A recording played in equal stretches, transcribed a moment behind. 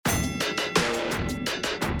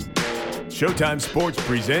Showtime Sports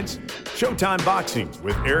presents Showtime Boxing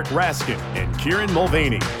with Eric Raskin and Kieran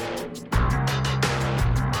Mulvaney.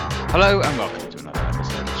 Hello and welcome to another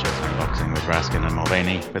episode of Showtime Boxing with Raskin and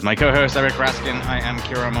Mulvaney. With my co-host Eric Raskin, I am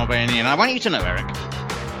Kieran Mulvaney, and I want you to know, Eric,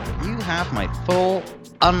 you have my full,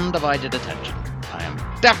 undivided attention. I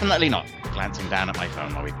am definitely not glancing down at my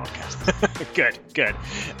phone while we podcast.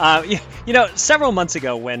 Good. Several months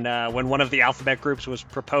ago when one of the alphabet groups was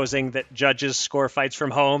proposing that judges score fights from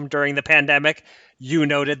home during the pandemic, you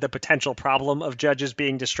noted the potential problem of judges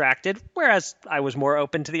being distracted, whereas I was more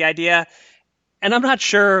open to the idea. And I'm not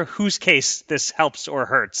sure whose case this helps or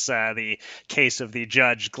hurts, the case of the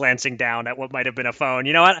judge glancing down at what might have been a phone.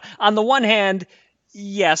 You know, on the one hand,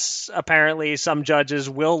 yes, apparently some judges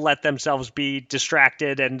will let themselves be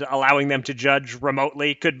distracted, and allowing them to judge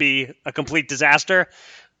remotely could be a complete disaster.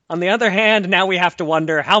 On the other hand, now we have to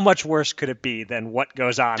wonder how much worse could it be than what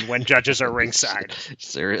goes on when judges are ringside.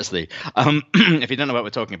 Seriously. If you don't know what we're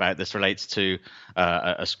talking about, this relates to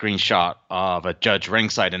a screenshot of a judge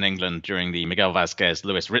ringside in England during the Miguel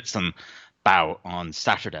Vazquez-Lewis Ritson bout on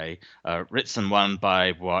Saturday. Ritson won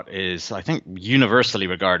by what is, I think, universally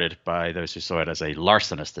regarded by those who saw it as a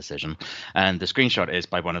larcenous decision. And the screenshot is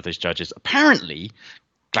by one of those judges apparently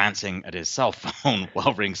glancing at his cell phone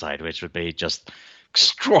while ringside, which would be just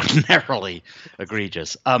extraordinarily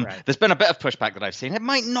egregious. Right. There's been a bit of pushback that I've seen. It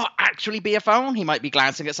might not actually be a phone. He might be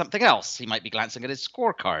glancing at something else. He might be glancing at his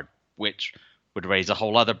scorecard, which would raise a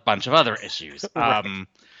whole other bunch of other issues. Right.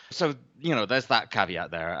 So, there's that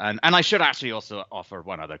caveat there. And I should actually also offer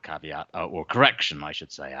one other caveat, or correction, I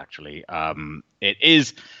should say, actually. It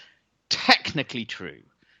is technically true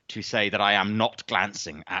to say that I am not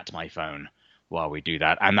glancing at my phone while we do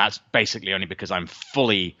that. And that's basically only because I'm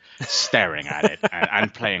fully staring at it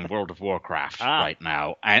and playing World of Warcraft right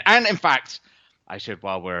now. And in fact, I should,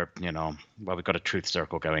 while we've got a truth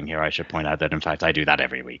circle going here, I should point out that, in fact, I do that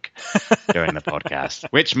every week during the podcast,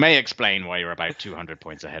 which may explain why you're about 200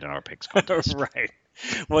 points ahead in our picks contest. Right.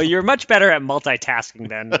 Well, you're much better at multitasking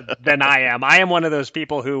than I am. I am one of those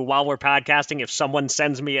people who, while we're podcasting, if someone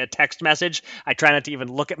sends me a text message, I try not to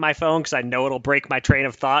even look at my phone because I know it'll break my train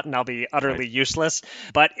of thought and I'll be utterly useless.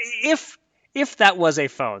 But if that was a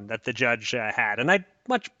phone that the judge had, and I'd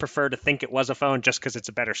much prefer to think it was a phone just because it's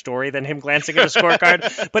a better story than him glancing at a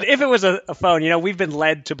scorecard. But if it was a phone, we've been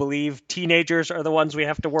led to believe teenagers are the ones we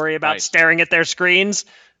have to worry about staring at their screens.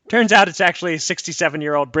 Turns out it's actually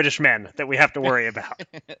 67-year-old British men that we have to worry about.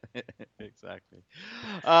 Exactly.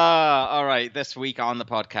 All right. This week on the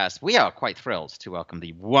podcast, we are quite thrilled to welcome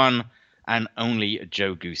the one and only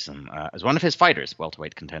Joe Goossen. As one of his fighters,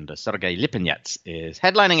 welterweight contender Sergey Lipinets is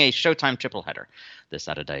headlining a Showtime triple header this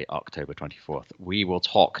Saturday, October 24th. We will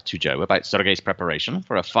talk to Joe about Sergey's preparation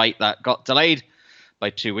for a fight that got delayed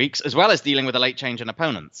by 2 weeks, as well as dealing with a late change in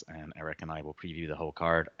opponents. And Eric and I will preview the whole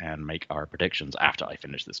card and make our predictions after I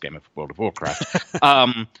finish this game of World of Warcraft.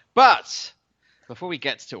 But before we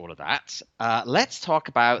get to all of that, let's talk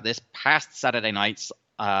about this past Saturday night's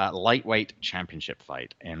lightweight championship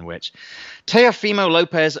fight, in which Teofimo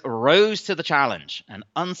Lopez rose to the challenge and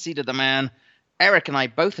unseated the man Eric and I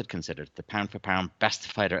both had considered the pound-for-pound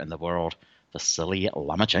best fighter in the world, Vasily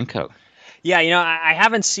Lomachenko. Yeah, I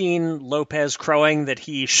haven't seen Lopez crowing that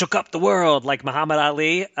he shook up the world like Muhammad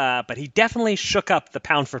Ali, but he definitely shook up the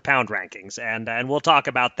pound-for-pound rankings, and we'll talk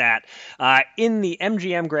about that. In the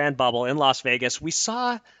MGM Grand Bubble in Las Vegas, we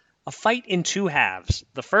saw a fight in two halves.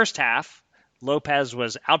 The first half, Lopez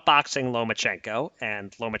was outboxing Lomachenko,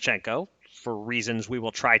 and Lomachenko, for reasons we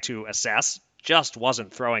will try to assess, just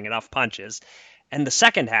wasn't throwing enough punches. And the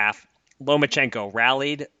second half, Lomachenko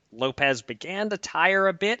rallied. Lopez began to tire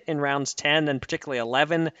a bit in rounds 10 and particularly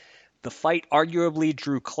 11. The fight arguably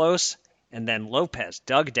drew close, and then Lopez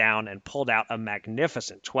dug down and pulled out a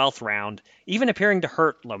magnificent 12th round, even appearing to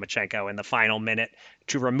hurt Lomachenko in the final minute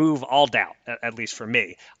to remove all doubt, at least for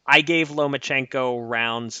me. I gave Lomachenko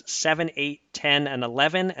rounds 7, 8, 10, and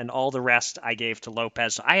 11, and all the rest I gave to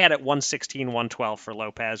Lopez. So I had it 116-112 for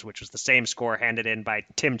Lopez, which was the same score handed in by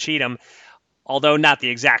Tim Cheatham, although not the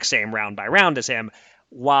exact same round by round as him.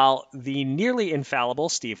 While the nearly infallible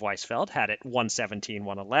Steve Weisfeld had it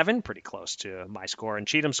 117-111, pretty close to my score and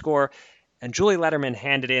Cheatham's score, and Julie Letterman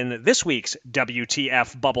handed in this week's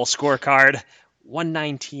WTF bubble scorecard,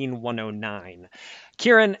 119-109.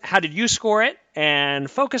 Kieran, how did you score it?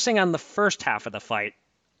 And focusing on the first half of the fight,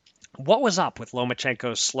 what was up with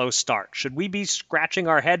Lomachenko's slow start? Should we be scratching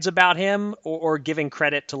our heads about him or giving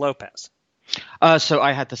credit to Lopez? So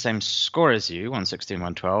I had the same score as you,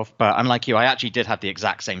 116-112, but unlike you, I actually did have the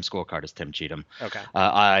exact same scorecard as Tim Cheatham. Okay.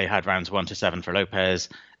 I had rounds 1 to 7 for Lopez,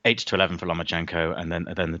 8-11 for Lomachenko, and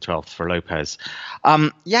then the 12th for Lopez.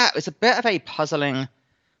 It was a bit of a puzzling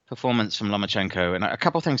performance from Lomachenko, and a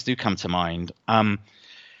couple of things do come to mind.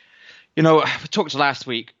 We talked last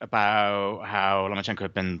week about how Lomachenko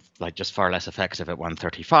had been just far less effective at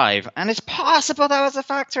 135, and it's possible that was a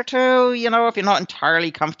factor too. If you're not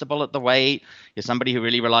entirely comfortable at the weight, you're somebody who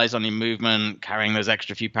really relies on your movement, carrying those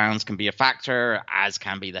extra few pounds can be a factor, as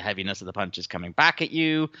can be the heaviness of the punches coming back at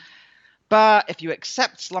you. But if you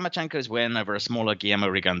accept Lomachenko's win over a smaller Guillermo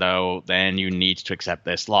Rigondeaux, then you need to accept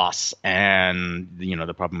this loss. And,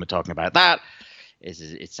 the problem we're talking about that is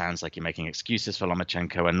it sounds like you're making excuses for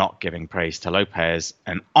Lomachenko and not giving praise to Lopez.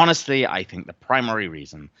 And honestly, I think the primary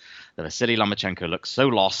reason that Vasily Lomachenko looked so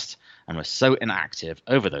lost and was so inactive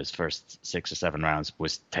over those first 6 or 7 rounds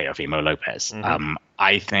was Teofimo Lopez. Mm-hmm.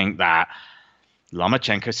 I think that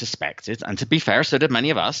Lomachenko suspected, and to be fair, so did many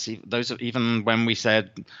of us, even when we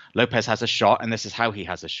said Lopez has a shot and this is how he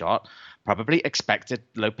has a shot, probably expected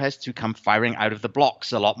Lopez to come firing out of the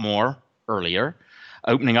blocks a lot more earlier,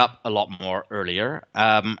 opening up a lot more earlier,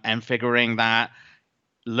 and figuring that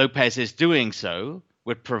Lopez's doing so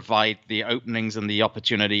would provide the openings and the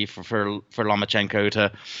opportunity for Lomachenko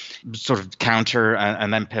to sort of counter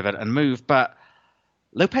and then pivot and move. But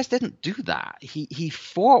Lopez didn't do that. He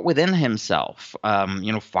fought within himself,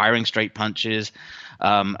 firing straight punches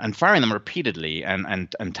and firing them repeatedly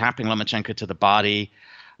and tapping Lomachenko to the body,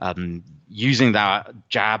 using that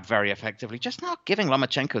jab very effectively, just not giving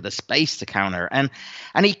Lomachenko the space to counter. And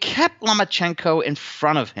he kept Lomachenko in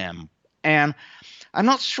front of him. And I'm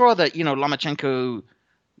not sure that, Lomachenko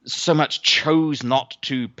so much chose not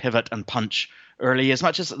to pivot and punch early as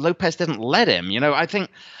much as Lopez didn't let him. I think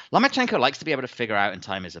Lomachenko likes to be able to figure out and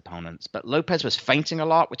time his opponents, but Lopez was feinting a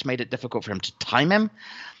lot, which made it difficult for him to time him.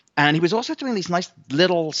 And he was also doing these nice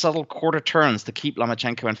little subtle quarter turns to keep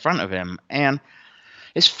Lomachenko in front of him. And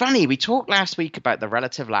it's funny, we talked last week about the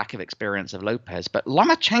relative lack of experience of Lopez, but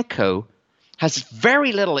Lomachenko has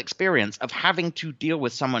very little experience of having to deal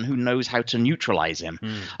with someone who knows how to neutralize him,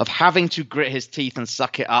 of having to grit his teeth and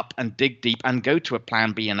suck it up and dig deep and go to a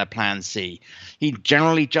plan B and a plan C. He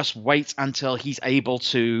generally just waits until he's able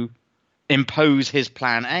to impose his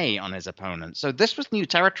plan A on his opponent. So this was new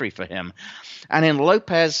territory for him. And in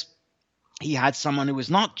Lopez, he had someone who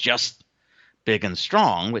was not just big and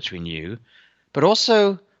strong, which we knew, but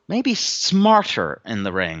also maybe smarter in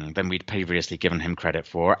the ring than we'd previously given him credit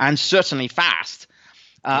for, and certainly fast.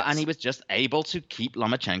 Yes. And he was just able to keep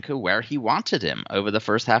Lomachenko where he wanted him over the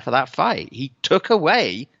first half of that fight. He took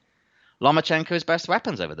away Lomachenko's best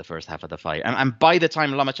weapons over the first half of the fight. And by the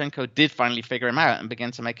time Lomachenko did finally figure him out and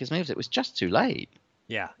begin to make his moves, it was just too late.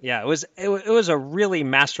 Yeah. It was a really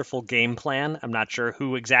masterful game plan. I'm not sure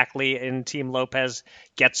who exactly in Team Lopez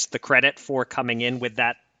gets the credit for coming in with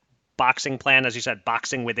that boxing plan, as you said,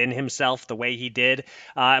 boxing within himself the way he did.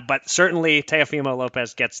 But certainly Teofimo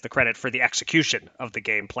Lopez gets the credit for the execution of the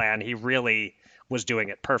game plan. He really was doing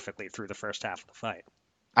it perfectly through the first half of the fight.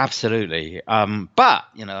 Absolutely. But,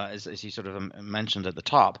 as you sort of mentioned at the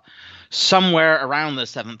top, somewhere around the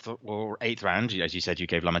 7th or 8th round, as you said, you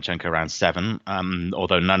gave Lomachenko round 7,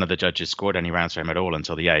 although none of the judges scored any rounds for him at all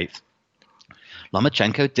until the 8th.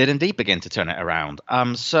 Lomachenko did indeed begin to turn it around.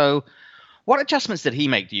 So what adjustments did he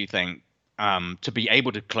make, do you think, to be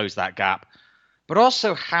able to close that gap? But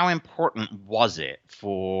also, how important was it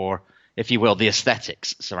for, if you will, the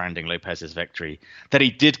aesthetics surrounding Lopez's victory, that he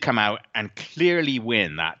did come out and clearly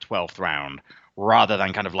win that 12th round, rather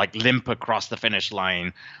than kind of limp across the finish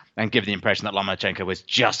line and give the impression that Lomachenko was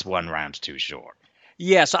just one round too short?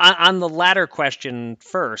 Yeah, so on the latter question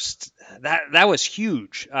first, that was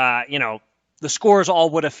huge. The scores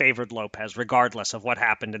all would have favored Lopez, regardless of what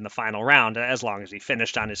happened in the final round, as long as he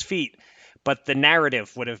finished on his feet. But the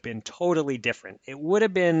narrative would have been totally different. It would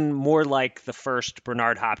have been more like the first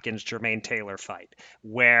Bernard Hopkins-Jermaine Taylor fight,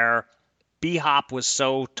 where B-Hop was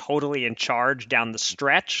so totally in charge down the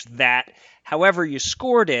stretch that however you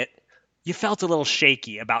scored it, you felt a little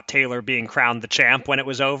shaky about Taylor being crowned the champ when it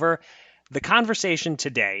was over. The conversation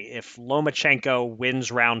today, if Lomachenko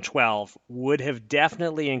wins round 12, would have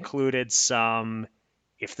definitely included some,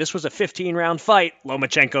 if this was a 15-round fight,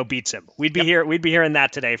 Lomachenko beats him. We'd be hearing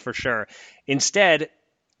that today for sure. Instead,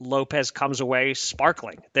 Lopez comes away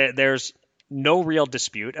sparkling. There's no real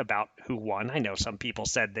dispute about who won. I know some people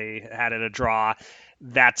said they had it a draw.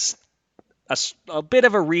 That's a bit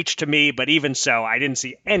of a reach to me, but even so, I didn't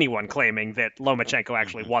see anyone claiming that Lomachenko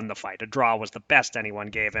actually won the fight. A draw was the best anyone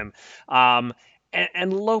gave him.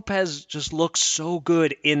 And Lopez just looked so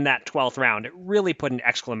good in that 12th round. It really put an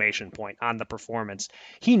exclamation point on the performance.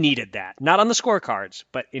 He needed that. Not on the scorecards,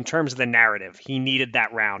 but in terms of the narrative. He needed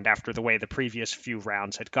that round after the way the previous few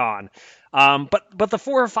rounds had gone. But the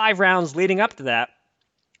 4 or 5 rounds leading up to that,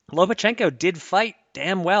 Lomachenko did fight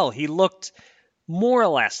damn well. He looked more or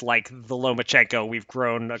less like the Lomachenko we've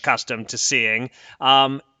grown accustomed to seeing.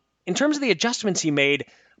 In terms of the adjustments he made,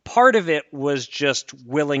 part of it was just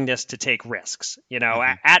willingness to take risks.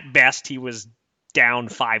 At best, he was down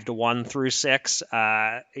 5-1 through 6.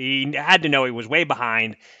 He had to know he was way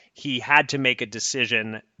behind. He had to make a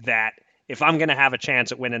decision that if I'm going to have a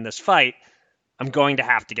chance at winning this fight, I'm going to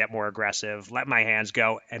have to get more aggressive, let my hands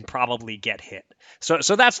go, and probably get hit.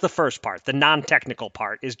 So that's the first part. The non-technical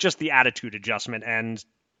part is just the attitude adjustment and,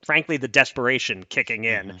 frankly, the desperation kicking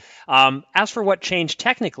in. As for what changed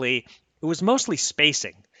technically, it was mostly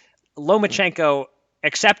spacing. Lomachenko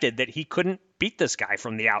accepted that he couldn't beat this guy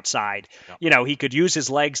from the outside. Yep. He could use his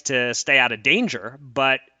legs to stay out of danger,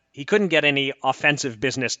 but he couldn't get any offensive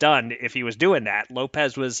business done if he was doing that.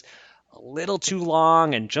 Lopez was a little too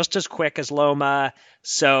long and just as quick as Loma,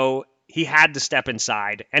 so he had to step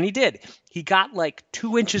inside, and he did. He got like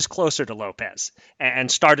 2 inches closer to Lopez and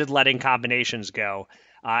started letting combinations go,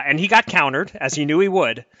 and he got countered, as he knew he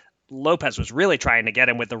would. Lopez was really trying to get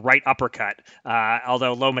him with the right uppercut,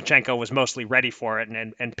 although Lomachenko was mostly ready for it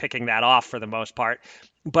and picking that off for the most part.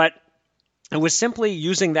 But it was simply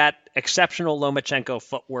using that exceptional Lomachenko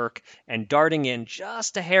footwork and darting in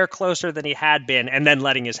just a hair closer than he had been and then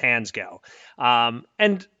letting his hands go.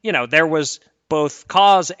 There was both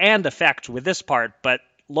cause and effect with this part, but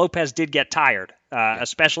Lopez did get tired,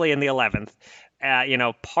 especially in the 11th.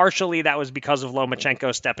 Partially that was because of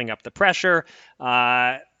Lomachenko stepping up the pressure.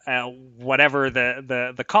 Whatever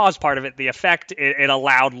the cause part of it, the effect, it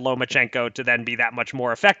allowed Lomachenko to then be that much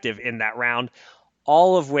more effective in that round,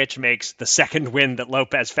 all of which makes the second win that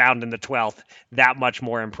Lopez found in the 12th that much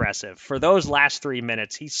more impressive. For those last 3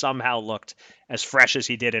 minutes, he somehow looked as fresh as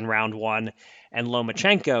he did in round 1, and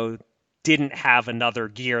Lomachenko didn't have another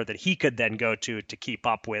gear that he could then go to keep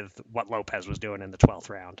up with what Lopez was doing in the 12th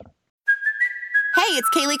round. Hey, it's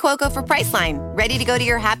Kaylee Cuoco for Priceline. Ready to go to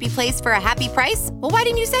your happy place for a happy price? Well, why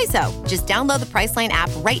didn't you say so? Just download the Priceline app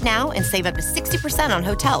right now and save up to 60% on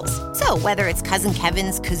hotels. So whether it's Cousin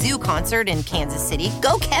Kevin's Kazoo Concert in Kansas City,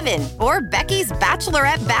 go Kevin, or Becky's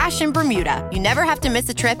Bachelorette Bash in Bermuda, you never have to miss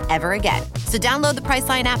a trip ever again. So download the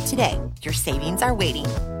Priceline app today. Your savings are waiting.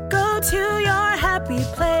 Go to your happy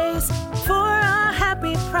place for a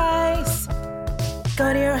happy price.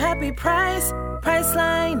 Go to your happy price,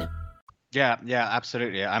 Priceline. Yeah,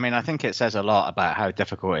 absolutely. I mean, I think it says a lot about how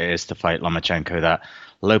difficult it is to fight Lomachenko that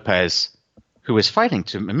Lopez, who was fighting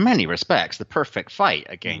in many respects the perfect fight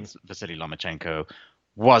against Vasily Lomachenko,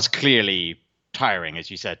 was clearly tiring, as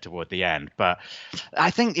you said, toward the end. But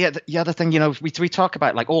I think the other thing, we talk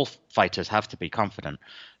about like all fighters have to be confident,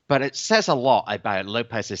 but it says a lot about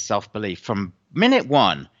Lopez's self-belief. From minute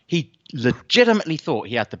 1, he legitimately thought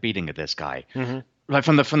he had the beating of this guy. Mm-hmm. Like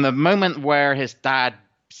from the moment where his dad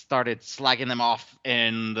started slagging them off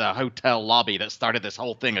in the hotel lobby that started this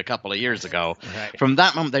whole thing a couple of years ago. Right. From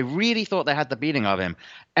that moment, they really thought they had the beating of him.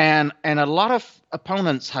 And a lot of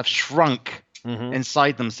opponents have shrunk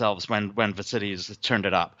inside themselves when Vasily's turned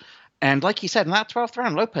it up. And like you said, in that 12th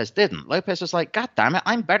round, Lopez didn't. Lopez was like, God damn it,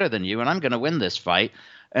 I'm better than you, and I'm going to win this fight.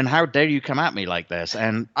 And how dare you come at me like this?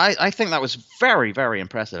 And I think that was very, very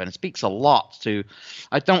impressive. And it speaks a lot to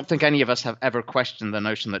 – I don't think any of us have ever questioned the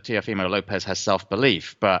notion that Teofimo Lopez has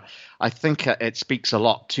self-belief. But I think it speaks a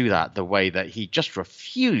lot to that, the way that he just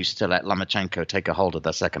refused to let Lomachenko take a hold of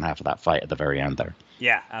the second half of that fight at the very end there.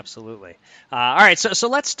 Yeah, absolutely. All right, so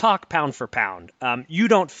let's talk pound for pound. You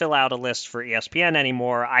don't fill out a list for ESPN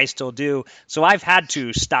anymore. I still do. So I've had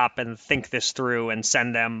to stop and think this through and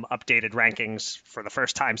send them updated rankings for the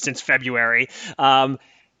first time since February. Pound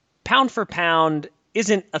for pound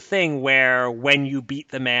isn't a thing where when you beat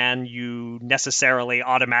the man, you necessarily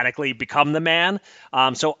automatically become the man.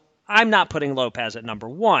 So I'm not putting Lopez at number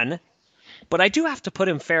 1. But I do have to put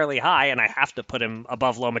him fairly high, and I have to put him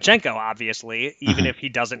above Lomachenko, obviously, even if he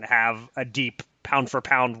doesn't have a deep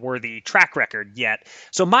pound-for-pound worthy track record yet.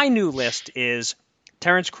 So my new list is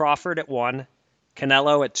Terence Crawford at 1,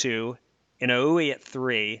 Canelo at 2, Inoue at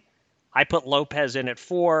 3. I put Lopez in at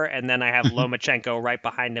 4, and then I have Lomachenko right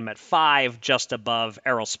behind him at 5, just above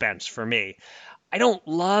Errol Spence for me. I don't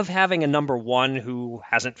love having a number 1 who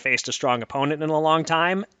hasn't faced a strong opponent in a long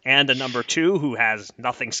time and a number 2 who has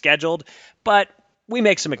nothing scheduled, but we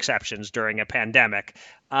make some exceptions during a pandemic.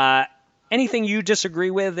 Anything you disagree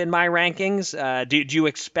with in my rankings? Do you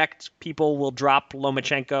expect people will drop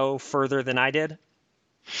Lomachenko further than I did?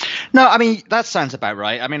 No, I mean, that sounds about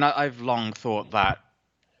right. I mean, I've long thought that,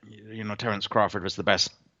 Terence Crawford was the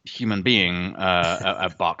best human being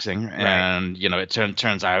at boxing. Right. And, it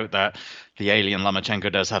turns out that the alien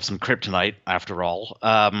Lomachenko does have some kryptonite after all.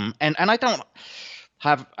 And I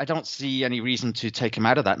don't see any reason to take him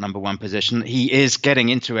out of that number one position. He is getting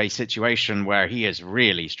into a situation where he is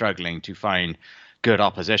really struggling to find good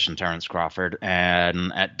opposition, Terence Crawford,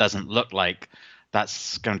 and it doesn't look like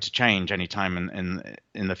that's going to change anytime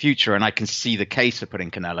in the future. And I can see the case for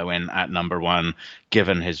putting Canelo in at number one,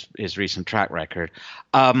 given his recent track record.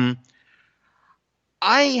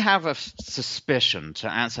 I have a suspicion,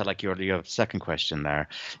 to answer like your second question there.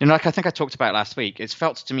 Like I think I talked about last week, it's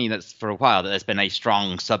felt to me that for a while that there's been a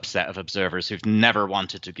strong subset of observers who've never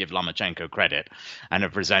wanted to give Lomachenko credit and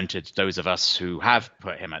have resented those of us who have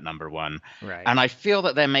put him at number one. Right. And I feel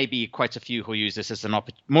that there may be quite a few who use this as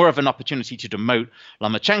more of an opportunity to demote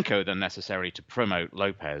Lomachenko than necessarily to promote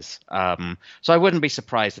Lopez. So I wouldn't be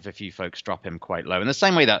surprised if a few folks drop him quite low. In the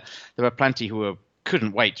same way that there were plenty who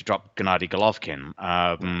couldn't wait to drop Gennady Golovkin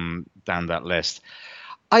down that list.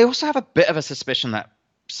 I also have a bit of a suspicion that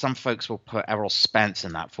some folks will put Errol Spence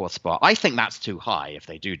in that fourth spot. I think that's too high if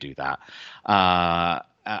they do that.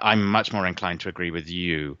 I'm much more inclined to agree with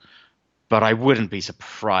you, but I wouldn't be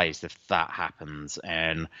surprised if that happens,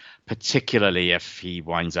 and particularly if he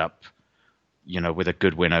winds up with a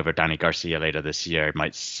good win over Danny Garcia later this year, it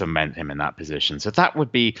might cement him in that position. So that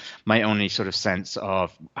would be my only sort of sense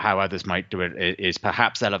of how others might do it, is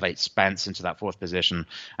perhaps elevate Spence into that fourth position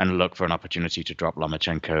and look for an opportunity to drop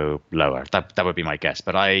Lomachenko lower. That would be my guess.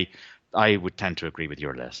 But I would tend to agree with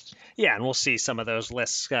your list. Yeah, and we'll see some of those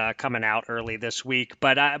lists coming out early this week.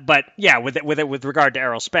 But yeah, with regard to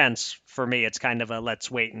Errol Spence, for me, it's kind of a let's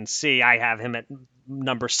wait and see. I have him at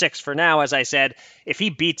number 6 for now. As I said, if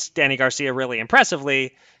he beats Danny Garcia really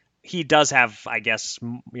impressively, he does have, I guess,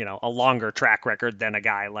 a longer track record than a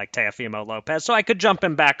guy like Teofimo Lopez. So I could jump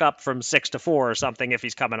him back up from 6 to 4 or something if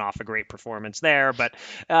he's coming off a great performance there. But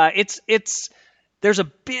there's a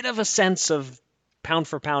bit of a sense of pound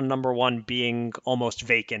for pound number one being almost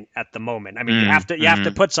vacant at the moment. I mean, you have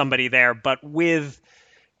to put somebody there, but with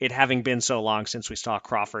it having been so long since we saw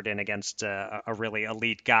Crawford in against a really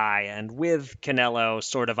elite guy, and with Canelo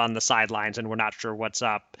sort of on the sidelines and we're not sure what's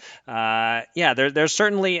up, there's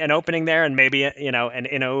certainly an opening there, and maybe and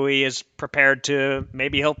Inoue is prepared to,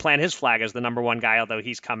 maybe he'll plant his flag as the number one guy, although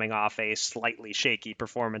he's coming off a slightly shaky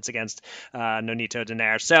performance against Nonito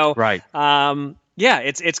Donaire. So right.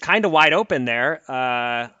 It's kind of wide open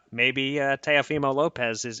there. Maybe Teofimo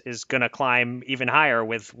Lopez is going to climb even higher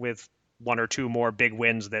with one or two more big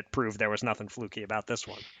wins that prove there was nothing fluky about this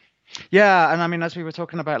one. Yeah, and I mean, as we were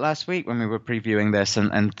talking about last week when we were previewing this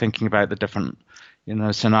and thinking about the different,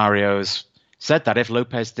 scenarios, said that if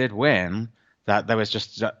Lopez did win, that there was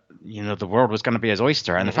just, the world was going to be his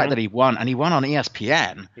oyster. And the fact that he won on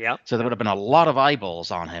ESPN, so there would have been a lot of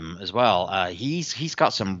eyeballs on him as well. He's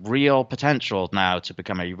got some real potential now to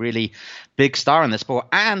become a really big star in this sport.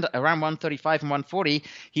 And around 135 and 140,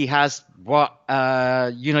 he has what,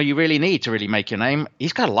 you really need to really make your name.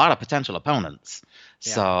 He's got a lot of potential opponents.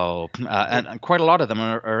 Yeah. So, and quite a lot of them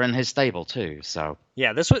are in his stable too. So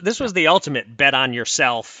yeah, this was the ultimate bet on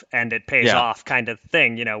yourself and it pays off kind of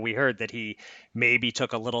thing. We heard that he maybe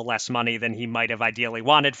took a little less money than he might have ideally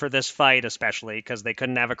wanted for this fight, especially because they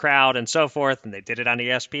couldn't have a crowd and so forth, and they did it on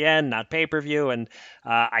ESPN, not pay-per-view, and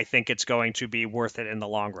I think it's going to be worth it in the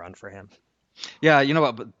long run for him. Yeah, you know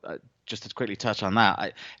what? But, just to quickly touch on that,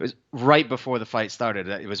 it was right before the fight started.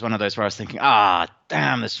 It was one of those where I was thinking,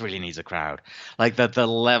 damn, this really needs a crowd. Like the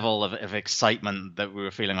level of excitement that we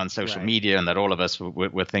were feeling on social media and that all of us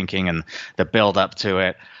were thinking, and the build up to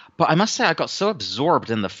it. But I must say, I got so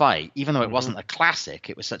absorbed in the fight, even though it wasn't a classic,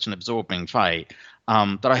 it was such an absorbing fight,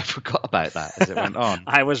 that I forgot about that as it went on.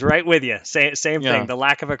 I was right with you. Same thing. The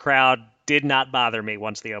lack of a crowd did not bother me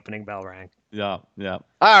once the opening bell rang. Yeah.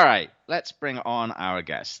 All right, let's bring on our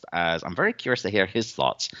guest, as I'm very curious to hear his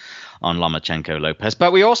thoughts on Lomachenko Lopez.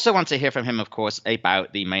 But we also want to hear from him, of course,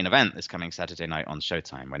 about the main event this coming Saturday night on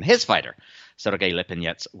Showtime, when his fighter, Sergey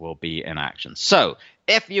Lipinets, will be in action. So,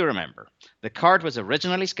 if you remember, the card was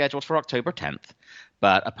originally scheduled for October 10th,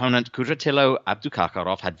 but opponent Kudratilo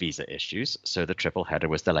Abdukakhorov had visa issues, so the triple header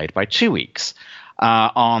was delayed by 2 weeks.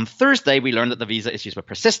 On Thursday, we learned that the visa issues were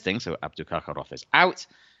persisting, so Abdukakhorov is out.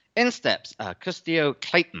 In steps Custio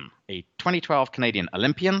Clayton, a 2012 Canadian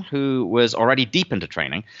Olympian who was already deep into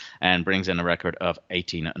training and brings in a record of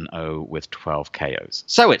 18-0 with 12 KOs.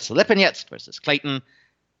 So it's Lipinets versus Clayton.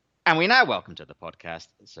 And we now welcome to the podcast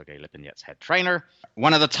Sergey Lipinets, head trainer,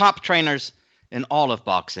 one of the top trainers in all of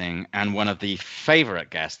boxing, and one of the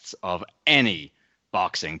favorite guests of any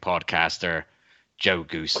boxing podcaster, Joe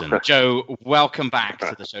Goossen. Joe, welcome back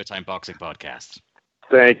to the Showtime Boxing Podcast.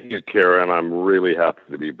 Thank you, Karen. I'm really happy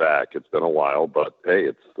to be back. It's been a while, but hey,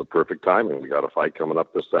 it's the perfect timing. We got a fight coming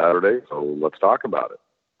up this Saturday, so let's talk about it.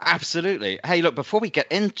 Absolutely. Hey, look, before we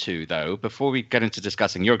get into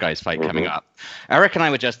discussing your guys' fight coming up, Eric and I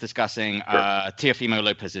were just discussing Teofimo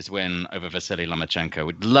Lopez's win over Vasily Lomachenko.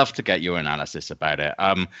 We'd love to get your analysis about it.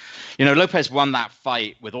 Lopez won that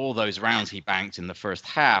fight with all those rounds he banked in the first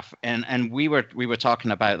half, and we were talking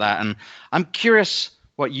about that, and I'm curious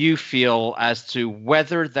what you feel as to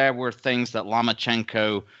whether there were things that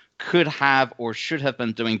Lomachenko could have or should have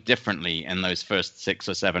been doing differently in those first 6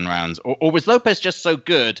 or 7 rounds, or was Lopez just so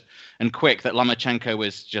good and quick that Lomachenko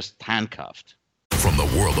was just handcuffed? From the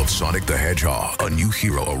world of Sonic the Hedgehog, a new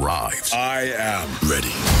hero arrives. I am ready.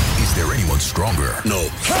 Is there anyone stronger? No.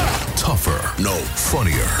 Tougher? No.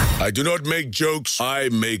 Funnier? I do not make jokes. I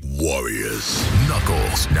make warriors.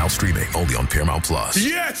 Knuckles, now streaming only on Paramount Plus.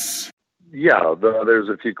 Yes! Yeah, there's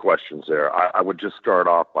a few questions there. I would just start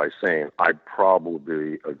off by saying I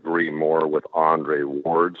probably agree more with Andre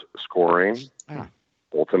Ward's scoring.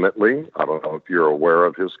 Ultimately, I don't know if you're aware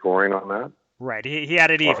of his scoring on that. Right, he had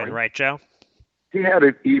it even, right, Joe? He had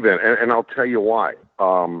it even, and I'll tell you why.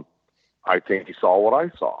 I think he saw what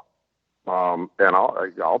I saw, and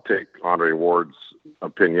I'll take Andre Ward's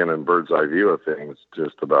opinion and bird's eye view of things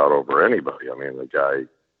just about over anybody. I mean, the guy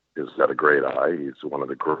has got a great eye. He's one of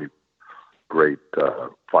the great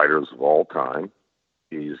fighters of all time.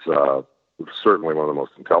 He's certainly one of the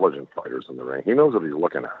most intelligent fighters in the ring. He knows what he's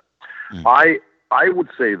looking at. I would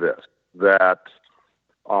say this, that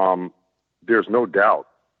there's no doubt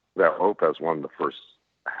that Lopez won the first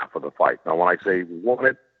half of the fight. Now, when I say won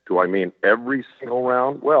it, do I mean every single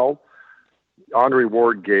round? Well, Andre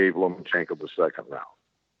Ward gave Lomachenko the second round,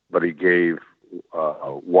 but he gave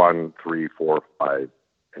 1, 3, 4, 5,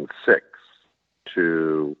 and 6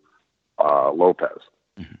 to Lopez.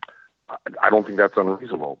 I don't think that's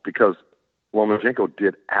unreasonable because Lomachenko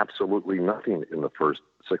did absolutely nothing in the first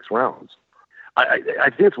 6 rounds. I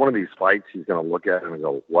think it's one of these fights he's going to look at and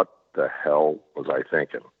go, what the hell was I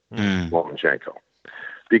thinking, Lomachenko?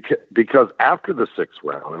 Because after the 6th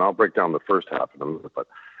round, and I'll break down the first half in a minute, but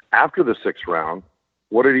after the 6th round,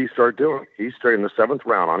 what did he start doing? He started in the 7th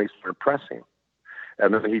round on, he started pressing.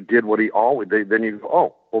 And then he did what he always did. Then you go,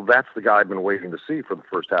 oh, well, that's the guy I've been waiting to see for the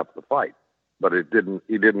first half of the fight. But he didn't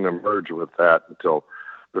emerge with that until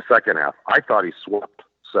the second half. I thought he swept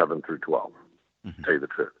 7 through 12, to tell you the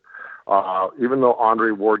truth. Even though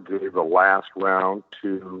Andre Ward gave the last round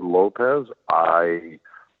to Lopez, I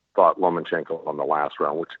thought Lomachenko on the last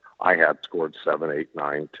round, which I had scored 7, 8,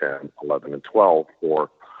 9, 10, 11, and 12 for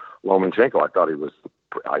Lomachenko.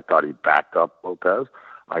 I thought he backed up Lopez.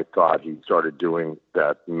 I thought he started doing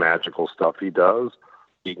that magical stuff he does,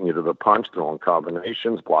 beating you to the punch, throwing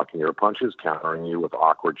combinations, blocking your punches, countering you with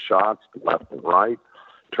awkward shots, left and right,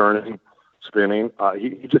 turning, spinning.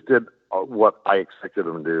 He just did what I expected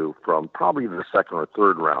him to do from probably the 2nd or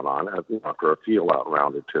 3rd round on, after a feel-out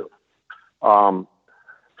round or 2.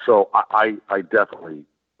 So I definitely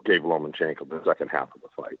gave Lomachenko the second half of the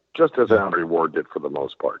fight, just as Andre Ward did for the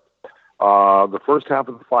most part. The first half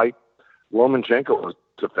of the fight, Lomachenko was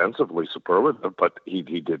defensively superlative, but he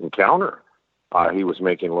didn't counter. He was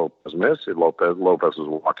making Lopez miss. Lopez was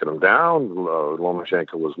walking him down.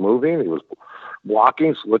 Lomachenko was moving. He was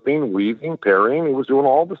blocking, slipping, weaving, parrying. He was doing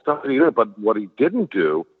all the stuff he did. But what he didn't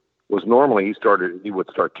do was normally he would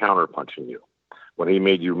start counter punching you. When he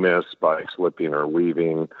made you miss by slipping or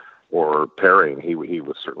weaving or parrying, he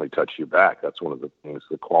would certainly touch you back. That's one of the things,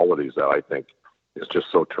 the qualities that I think is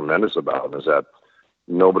just so tremendous about him, is that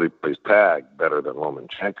nobody plays tag better than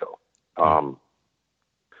Lomachenko.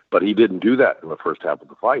 But he didn't do that in the first half of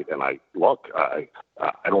the fight. And I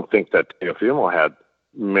don't think that Teofimo had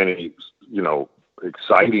many,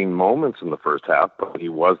 exciting moments in the first half, but he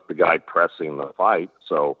was the guy pressing the fight.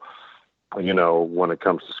 So, when it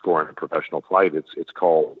comes to scoring a professional fight, it's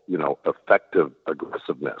called, effective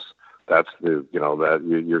aggressiveness. That's that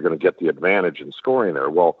you're going to get the advantage in scoring there.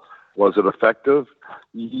 Well, was it effective?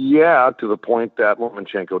 Yeah, to the point that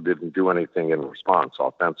Lomachenko didn't do anything in response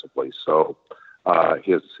offensively. So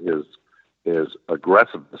his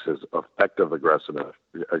aggressiveness, his effective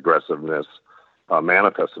aggressiveness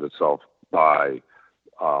manifested itself by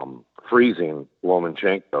freezing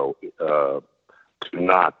Lomachenko to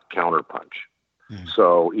not counterpunch.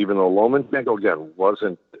 So even though Lomachenko, again,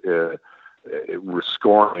 wasn't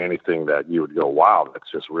scoring anything that you would go, wow, that's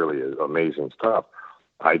just really amazing stuff,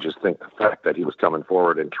 I just think the fact that he was coming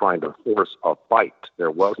forward and trying to force a fight,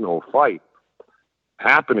 there was no fight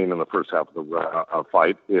happening in the first half of the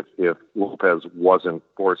fight if Lopez wasn't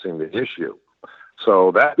forcing the issue.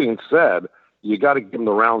 So that being said, you got to give him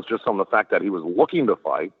the rounds just on the fact that he was looking to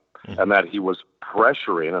fight and that he was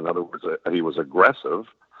pressuring. In other words, he was aggressive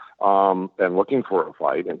and looking for a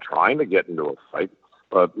fight and trying to get into a fight,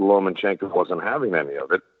 but Lomachenko wasn't having any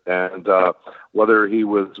of it. And whether he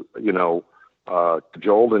was,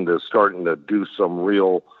 cajoled into starting to do some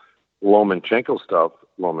real Lomachenko stuff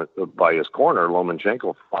by his corner,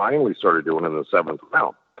 Lomachenko finally started doing in the 7th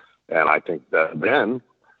round. And I think that then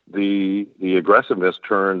the aggressiveness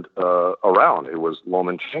turned around. It was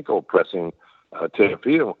Lomachenko pressing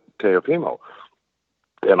Teofimo.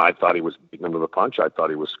 And I thought he was beating him to the punch. I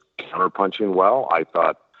thought he was counter-punching well. I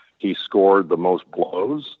thought he scored the most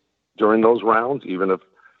blows during those rounds. Even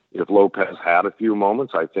if Lopez had a few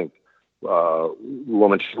moments, I think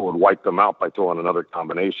Lomachenko would wipe them out by throwing another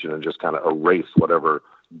combination and just kind of erase whatever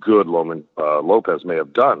good Lopez may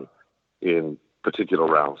have done in particular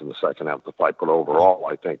rounds in the second half of the fight. But overall,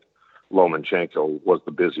 I think Lomachenko was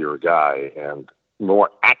the busier guy and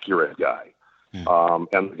more accurate guy.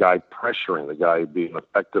 And the guy pressuring, the guy being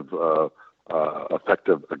effective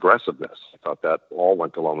aggressiveness. I thought that all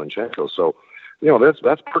went to Lomachenko. So,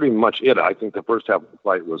 that's pretty much it. I think the first half of the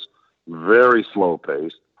fight was very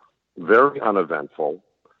slow-paced, very uneventful,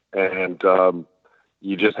 and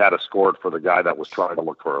you just had to score it for the guy that was trying to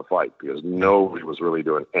look for a fight because nobody was really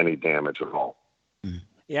doing any damage at all.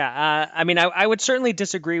 Yeah, I would certainly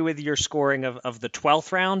disagree with your scoring of the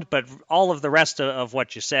 12th round, but all of the rest of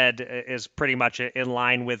what you said is pretty much in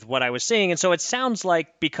line with what I was seeing. And so it sounds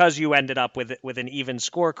like because you ended up with an even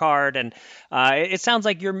scorecard, and it sounds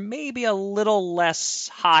like you're maybe a little less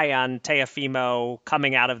high on Teofimo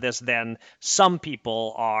coming out of this than some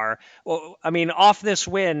people are. Well, off this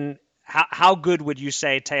win, how good would you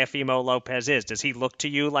say Teofimo Lopez is? Does he look to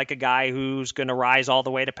you like a guy who's going to rise all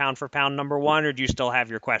the way to pound for pound number one, or do you still have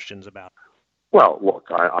your questions about it? Well, look,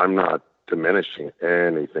 I'm not diminishing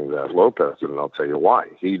anything that Lopez did, and I'll tell you why.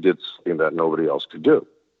 He did something that nobody else could do,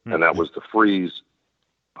 and that was to freeze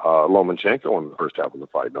Lomachenko in the first half of the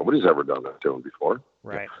fight. Nobody's ever done that to him before.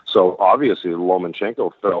 Right. So obviously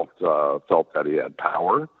Lomachenko felt that he had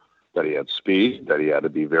power, that he had speed, that he had to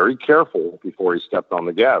be very careful before he stepped on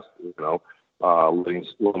the gas, letting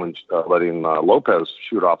Lopez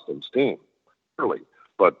shoot off some steam early.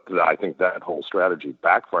 But I think that whole strategy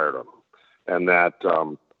backfired on him. And that,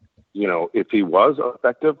 if he was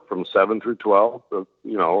effective from 7 through 12,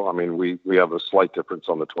 we have a slight difference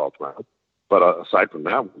on the 12th round. But aside from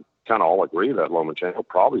that, we kind of all agree that Lomachenko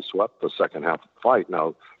probably swept the second half of the fight.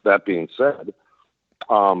 Now, that being said,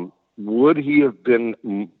 would he have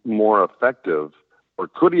been more effective, or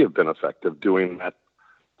could he have been effective doing that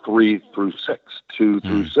 3 through 6, 2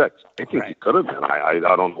 through 6? I think he could have been. I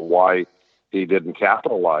don't know why he didn't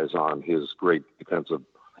capitalize on his great defensive,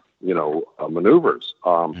 maneuvers.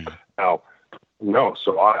 Now, no.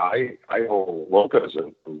 So I hold Lopez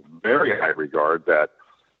in very high regard. That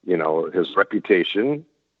his reputation,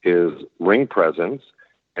 his ring presence,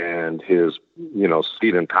 and his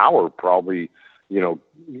speed and power probably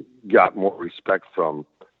got more respect from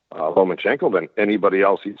Lomachenko than anybody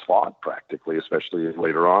else he's fought practically, especially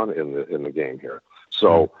later on in the game here.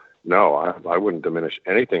 So no, I wouldn't diminish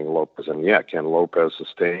anything Lopez. And yeah, can Lopez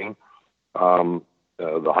sustain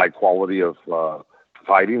the high quality of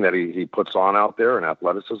fighting that he puts on out there and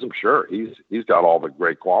athleticism? Sure, he's got all the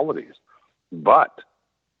great qualities, but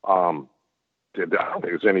I don't think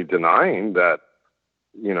there's any denying that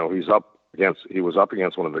he was up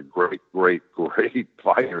against one of the great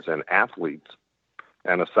fighters and athletes,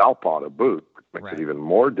 and a southpaw to boot, which makes it even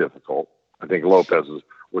more difficult. I think Lopez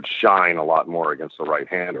would shine a lot more against the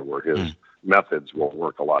right-hander, where his methods will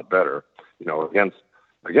work a lot better.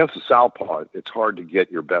 Against the southpaw, it's hard to get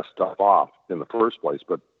your best stuff off in the first place.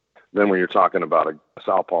 But then when you're talking about a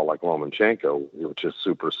southpaw like Lomachenko, which just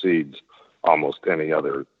supersedes almost any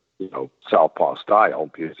other southpaw style,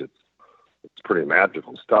 because it's pretty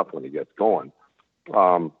magical stuff when he gets going.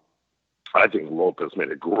 I think Lopez made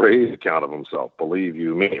a great account of himself. Believe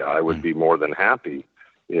you me, I would be more than happy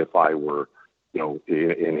if I were,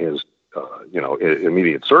 in his,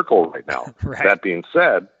 immediate circle right now. Right. That being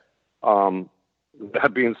said,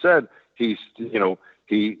 he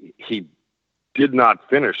did not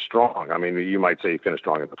finish strong. I mean, you might say he finished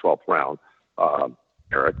strong in the 12th round,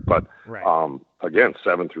 Eric, but again,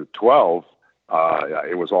 7 through 12,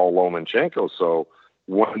 it was all Lomachenko. So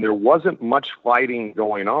when there wasn't much fighting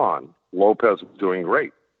going on, Lopez was doing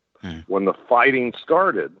great. When the fighting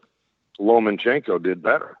started, Lomachenko did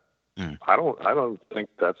better. I don't think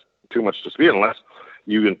that's too much to speak unless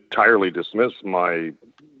you entirely dismiss my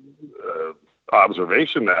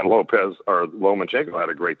observation that Lopez or Lomachenko had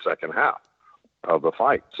a great second half of the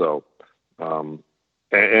fight. So, and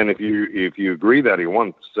if you agree that he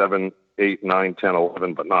won 7, 8, 9, 10,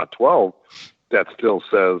 11, but not 12, that still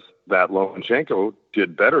says that Lomachenko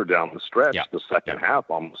did better down the stretch. Yeah. The second half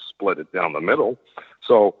almost split it down the middle.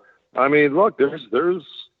 So, I mean, look, there's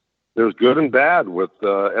good and bad with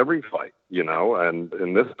every fight, and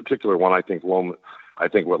in this particular one, I think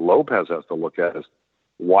what Lopez has to look at is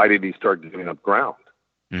why did he start giving up ground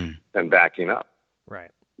and backing up?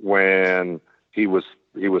 Right. When he was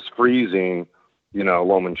freezing,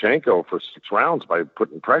 Lomachenko for 6 rounds by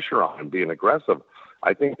putting pressure on him, being aggressive.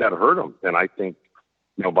 I think that hurt him. And I think,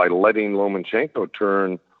 by letting Lomachenko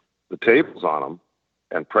turn the tables on him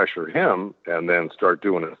and pressure him and then start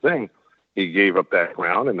doing his thing, he gave up that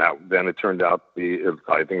ground. And then it turned out I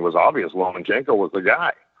think it was obvious Lomachenko was the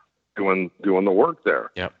guy doing the work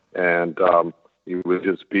there. Yep. And he was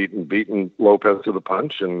just beating Lopez to the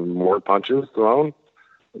punch, and more punches thrown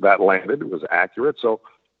that landed. It was accurate. So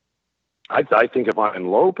I think if I'm in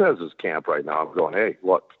Lopez's camp right now, I'm going, hey,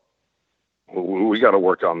 look, we got to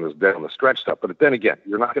work on this down the stretch stuff. But then again,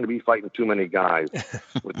 you're not going to be fighting too many guys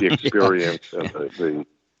with the experience and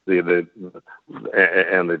the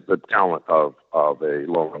talent of a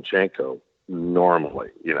Lomachenko normally,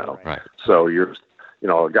 Right. So you're,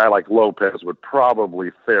 a guy like Lopez would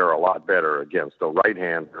probably fare a lot better against a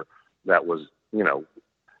right-hander that was,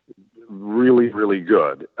 really, really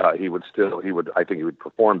good. I think he would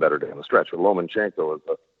perform better down the stretch. But Lomachenko is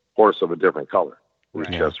a horse of a different color. It's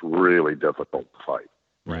just really difficult to fight.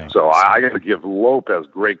 Right. So I got to give Lopez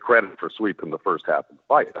great credit for sweeping the first half of the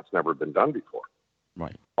fight. That's never been done before.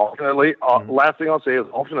 Right. Alternately, last thing I'll say is,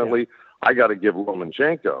 I got to give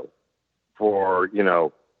Lomachenko for,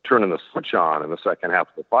 turning the switch on in the second half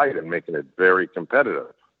of the fight and making it very competitive.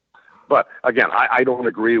 But again, I don't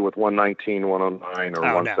agree with 119, 109, or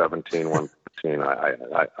 117, 115.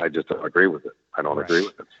 I just don't agree with it. I don't agree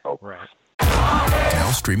with it. So. Right.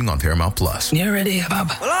 Now streaming on Paramount Plus. You ready,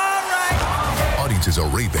 Bob? Well, all right. Audiences are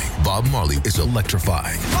raving. Bob Marley is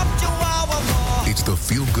electrifying. It's the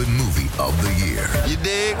feel-good movie of the year. You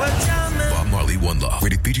dig? Bob Marley, One Love.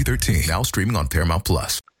 Rated PG-13. Now streaming on Paramount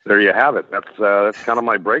Plus. There you have it. That's kind of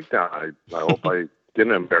my breakdown. I hope I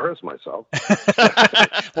didn't embarrass myself.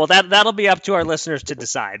 Well, that'll be up to our listeners to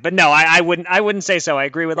decide. But no, I wouldn't say so. I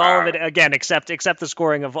agree with all of it again, except the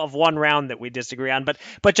scoring of one round that we disagree on. But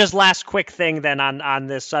just last quick thing then on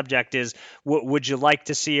this subject is, would you like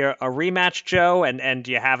to see a rematch, Joe? And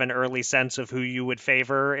do you have an early sense of who you would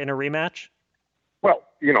favor in a rematch? Well,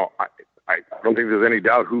 I don't think there's any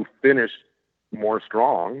doubt who finished more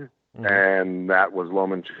strong, and that was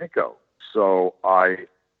Lomachenko. So I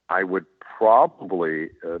would probably,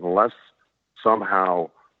 unless somehow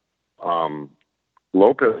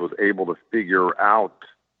Lopez was able to figure out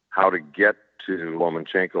how to get to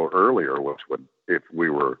Lomachenko earlier, which would, if we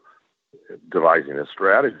were devising a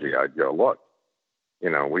strategy, I'd go, look,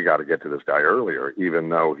 we got to get to this guy earlier, even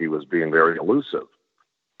though he was being very elusive.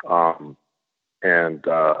 And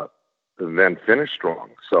then finish strong.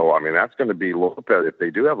 So, I mean, that's going to be Lopez. If they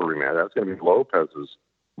do have a rematch, that's going to be Lopez's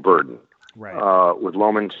burden. Right. With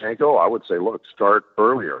Lomachenko, I would say, look, start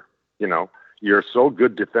earlier. You're so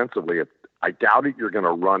good defensively. I doubt it you're going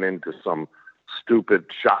to run into some stupid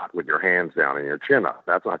shot with your hands down and your chin up.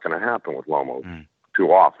 That's not going to happen with Lomo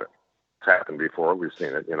too often. It's happened before. We've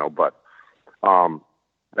seen it, but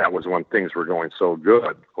that was when things were going so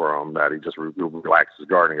good for him that he just relaxed his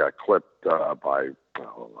guard and got clipped by,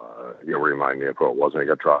 you'll remind me of who it was, and he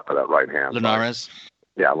got dropped by that right hand. Linares?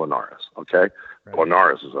 Yeah, Linares, okay? Right.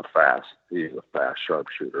 Linares is he's a fast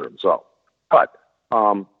sharpshooter himself. But,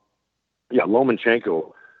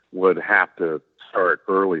 Lomachenko would have to start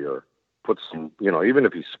earlier, put some, even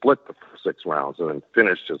if he split the 6 rounds and then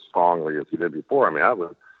finished as strongly as he did before. I mean,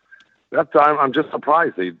 that time, I'm just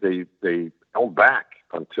surprised they held back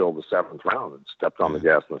until the 7th round and stepped on the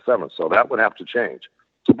gas in the 7th. So that would have to change.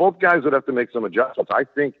 So both guys would have to make some adjustments. I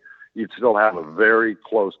think you'd still have a very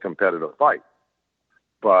close competitive fight.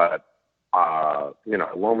 But,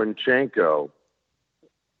 Lomachenko,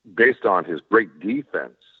 based on his great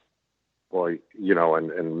defense,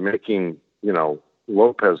 and making,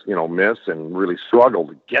 Lopez, miss and really struggle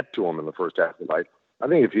to get to him in the first half of the fight, I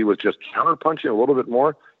think if he was just counterpunching a little bit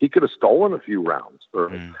more, he could have stolen a few rounds.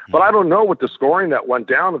 But I don't know with the scoring that went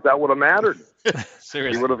down if that would have mattered.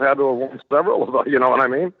 Seriously. He would have had to have won several of them, you know what I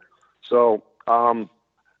mean? So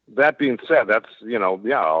that being said, that's, a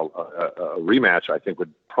rematch I think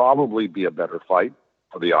would probably be a better fight.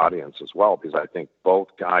 for the audience as well, because I think both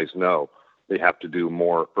guys know they have to do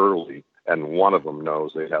more early, and one of them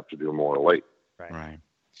knows they have to do more late. Right.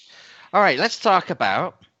 All right, let's talk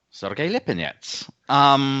about Sergey Lipinets.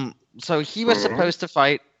 So he was supposed to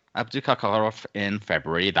fight Abdukakhorov in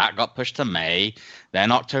February. That got pushed to May,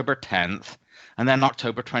 then October 10th, and then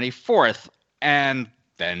October 24th. And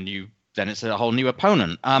then it's a whole new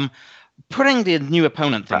opponent. Putting the new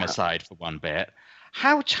opponent thing aside for one bit,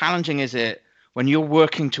 how challenging is it when you're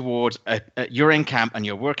working towards you're in camp and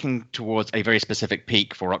you're working towards a very specific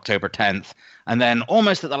peak for October 10th, and then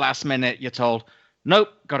almost at the last minute you're told, nope,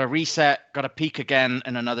 got to reset, got to peak again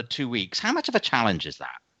in another 2 weeks. How much of a challenge is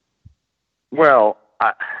that? Well,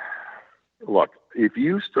 look, if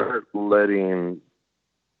you start letting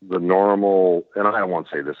the normal, and I don't want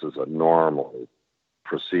to say this is a normal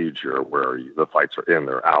procedure where the fights are in,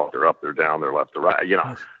 they're out, they're up, they're down, they're left, they're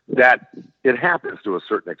right, that it happens to a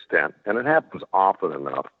certain extent, and it happens often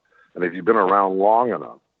enough. And if you've been around long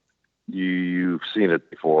enough, you've seen it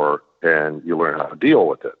before and you learn how to deal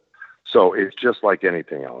with it. So it's just like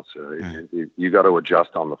anything else. You got to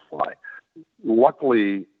adjust on the fly.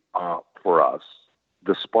 Luckily for us,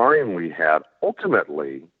 the sparring we had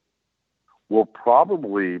ultimately will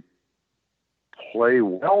probably play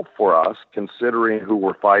well for us considering who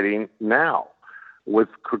we're fighting now. With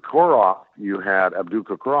Abdukakhorov, you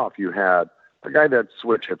had a guy that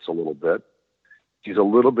switch hits a little bit. He's a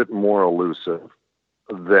little bit more elusive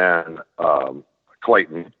than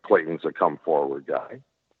Clayton. Clayton's a come forward guy.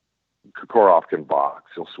 Abdukakhorov can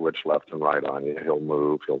box. He'll switch left and right on you. He'll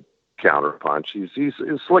move. He'll counter punch. He's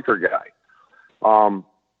a slicker guy.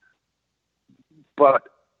 But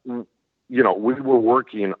we were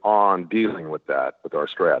working on dealing with that with our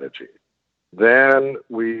strategy. Then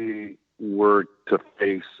we were to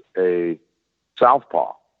face a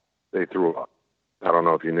southpaw they threw up. I don't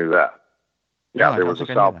know if you knew that. Yeah, there was a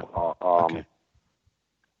southpaw. Okay.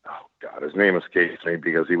 Oh God, his name escapes me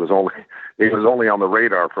because he was only on the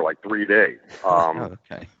radar for like 3 days.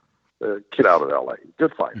 Okay. Kid out of LA,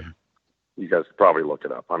 good fighter. Mm-hmm. You guys probably look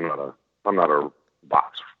it up. I'm not a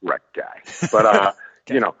box rec guy, but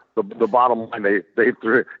the bottom line, they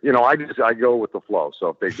threw. I go with the flow. So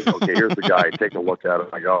if they say, okay, here's the guy, take a look at it.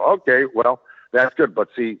 I go, okay, well, that's good. But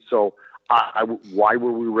see, so why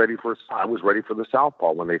were we ready for? I was ready for the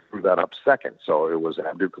southpaw when they threw that up second. So it was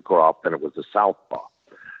Abdukakhorov, then it was the southpaw.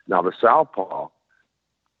 Now the southpaw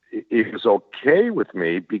is okay with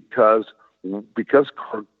me because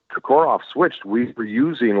Kakhorov switched. We were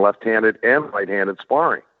using left-handed and right-handed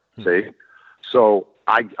sparring. See, so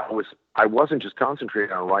I wasn't just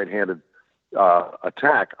concentrating on right-handed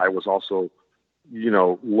attack. I was also,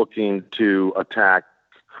 looking to attack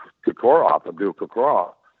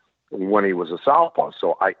Abdukakhorov when he was a southpaw.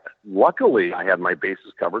 So luckily I had my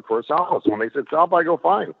bases covered for a southpaw. So when they said southpaw, I go,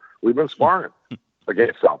 fine. We've been sparring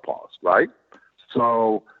against southpaws, right?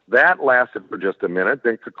 So that lasted for just a minute.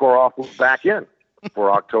 Then Kakhorov was back in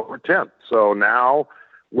for October 10th. So now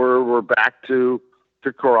we're back to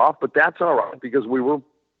Kakhorov, but that's all right because we were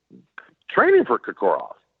training for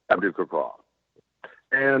Abdukakhorov.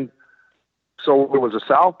 And so it was a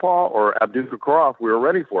southpaw or Abdukakhorov, we were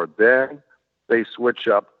ready for it. Then they switch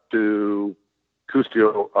up to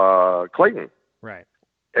Custio Clayton. Right.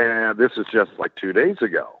 And this is just like 2 days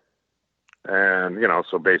ago. And,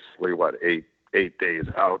 so basically 8 days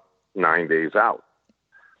out, 9 days out,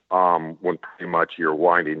 when pretty much you're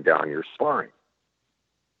winding down your sparring.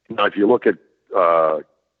 Now, if you look at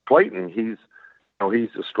Clayton, he's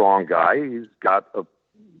a strong guy. He's got a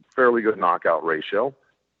fairly good knockout ratio.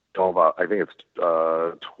 I think it's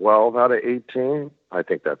 12 out of 18. I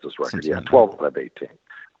think that's his record. Yeah, 12 out of 18.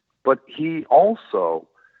 But he also,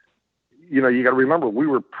 you got to remember, we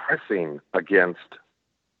were pressing against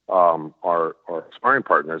our sparring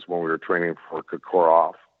partners when we were training for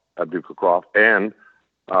Abdukakhorov, and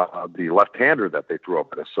the left-hander that they threw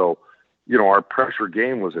up at us. So, our pressure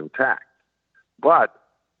game was intact. But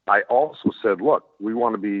I also said, look, we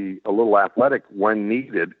want to be a little athletic when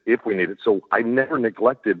needed, if we need it. So I never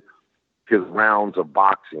neglected his rounds of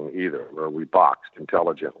boxing either, where we boxed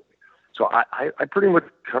intelligently. So I pretty much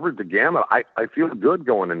covered the gamut. I feel good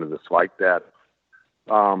going into this fight that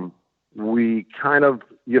we kind of,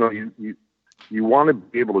 you want to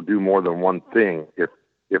be able to do more than one thing if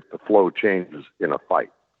the flow changes in a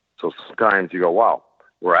fight. So sometimes you go, wow,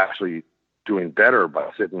 we're actually doing better by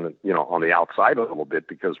sitting, on the outside a little bit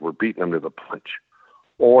because we're beating them to the punch.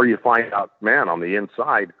 Or you find out, man, on the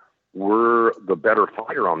inside, we're the better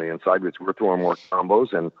fighter on the inside because we're throwing more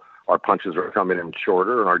combos and our punches are coming in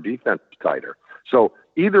shorter and our defense is tighter. So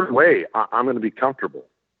either way, I'm going to be comfortable.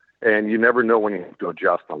 And you never know when you have to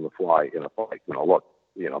adjust on the fly in a fight. Look,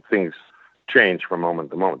 things change from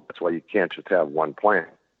moment to moment. That's why you can't just have one plan.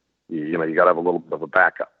 You got to have a little bit of a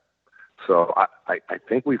backup. So I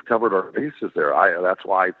think we've covered our bases there. That's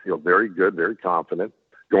why I feel very good, very confident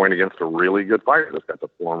going against a really good fighter. That's got the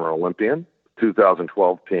former Olympian,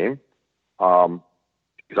 2012 team.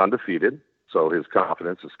 He's undefeated, so his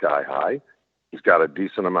confidence is sky high. He's got a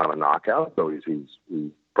decent amount of knockout, so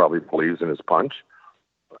he probably believes in his punch.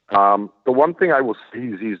 The one thing I will say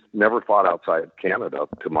is he's never fought outside Canada,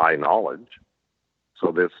 to my knowledge.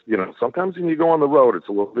 So this, sometimes when you go on the road, it's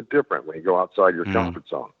a little bit different when you go outside your comfort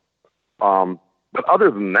zone. But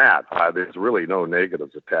other than that, there's really no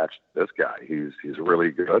negatives attached to this guy. He's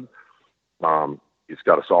really good. He's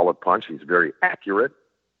got a solid punch. He's very accurate.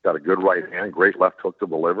 Got a good right hand, great left hook to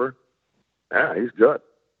the liver. Yeah, he's good.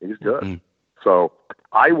 He's good. Mm-hmm. So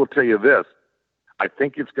I will tell you this. I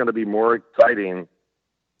think it's going to be more exciting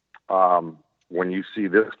when you see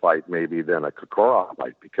this fight maybe than a Kokorov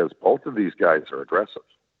fight, because both of these guys are aggressive.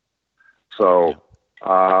 So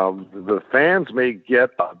the fans may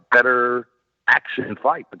get a better action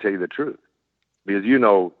fight, to tell you the truth, because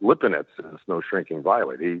Lipinets is no shrinking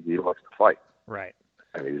violet. He likes to fight, right?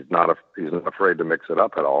 And he's not afraid to mix it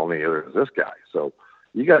up at all. Neither is this guy. So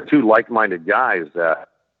you got two like-minded guys that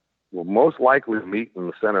will most likely meet in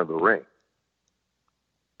the center of the ring,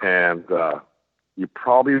 and you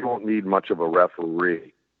probably won't need much of a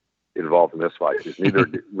referee involved in this fight, because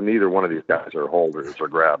neither one of these guys are holders or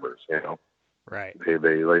grabbers. Right.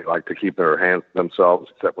 They like to keep their hands to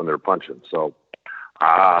themselves, except when they're punching. So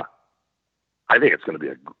I think it's going to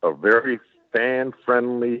be a very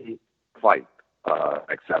fan-friendly fight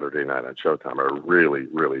next Saturday night on Showtime. I really,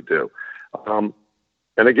 really do. And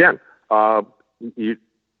again, the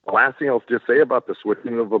last thing I'll just say about the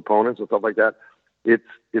switching of opponents and stuff like that,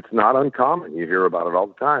 it's not uncommon. You hear about it all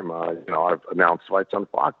the time. I've announced fights on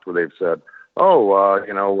Fox where they've said,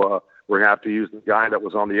 we have to use the guy that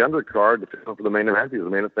was on the undercard to fit up for the main event, because the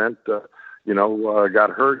main event, got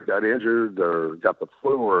hurt, got injured, or got the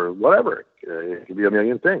flu, or whatever. It could be a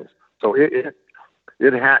million things. So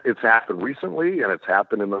it's happened recently, and it's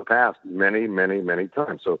happened in the past many, many, many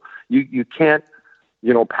times. So you can't,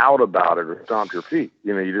 pout about it or stomp your feet.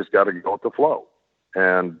 You just got to go with the flow.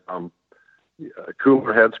 And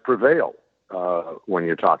cooler heads prevail when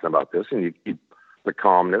you're talking about this, and you keep the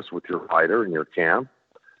calmness with your fighter and your camp.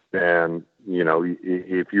 And,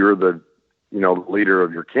 if you're the, leader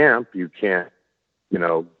of your camp, you can't,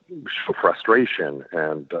 show frustration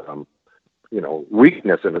and,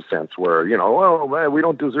 weakness in a sense where, we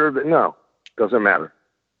don't deserve it. No, doesn't matter.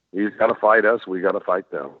 He's got to fight us. We got to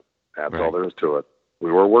fight them. That's all there is to it.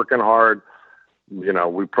 We were working hard.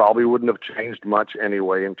 We probably wouldn't have changed much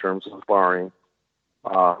anyway in terms of sparring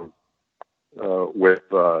with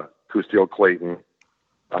Custio Clayton.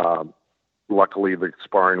 Luckily, the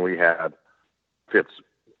sparring we had fits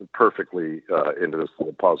perfectly into this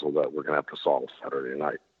little puzzle that we're going to have to solve Saturday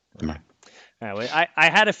night. I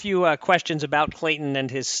had a few questions about Clayton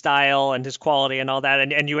and his style and his quality and all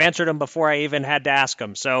that, and you answered them before I even had to ask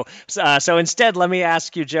them. So instead, let me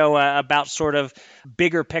ask you, Joe, about sort of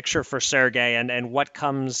bigger picture for Sergey and what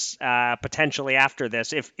comes potentially after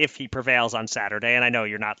this if he prevails on Saturday. And I know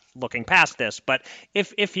you're not looking past this, but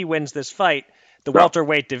if he wins this fight, the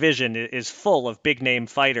welterweight division is full of big-name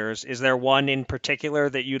fighters. Is there one in particular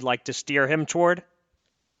that you'd like to steer him toward?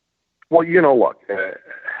 Well, look,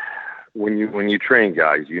 when you train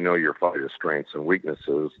guys, your fighter's strengths and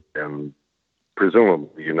weaknesses, and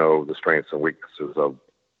presumably the strengths and weaknesses of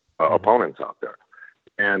opponents out there.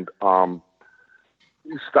 And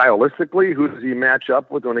stylistically, who does he match up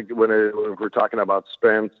with when we're talking about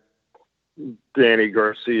Spence? Danny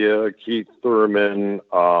Garcia, Keith Thurman,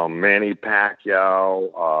 Manny Pacquiao,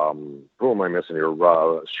 who am I missing here?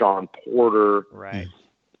 Sean Porter. Right.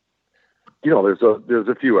 There's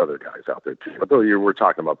a few other guys out there too, but we're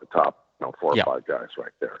talking about the top, 4 or 5 guys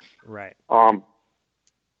right there. Right.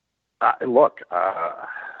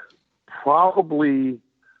 Probably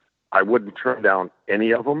I wouldn't turn down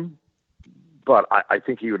any of them, but I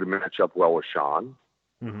think he would match up well with Sean.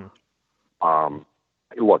 Mm-hmm.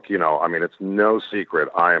 Look, it's no secret.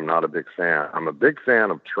 I am not a big fan. I'm a big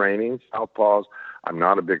fan of training southpaws. I'm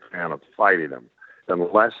not a big fan of fighting them,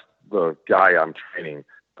 unless the guy I'm training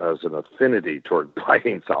has an affinity toward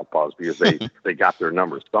fighting southpaws, because they got their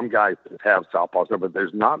numbers. Some guys have southpaws, but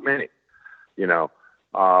there's not many.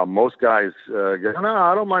 Most guys go, no,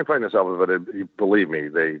 I don't mind fighting a southpaw, but believe me,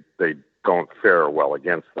 they don't fare well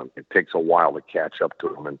against them. It takes a while to catch up to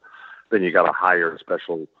them, and then you got to hire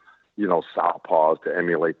special southpaws to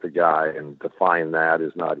emulate the guy, and to find that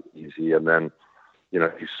is not easy. And then, you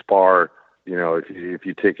spar if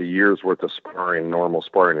you take a year's worth of sparring, normal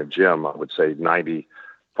sparring in a gym, I would say 95%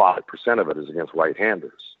 of it is against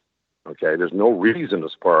right-handers. Okay, there's no reason to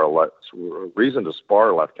spar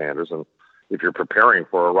left-handers, and if you're preparing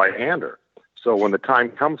for a right-hander. So when the time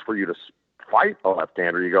comes for you to fight a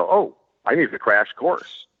left-hander, you go, oh, I need to crash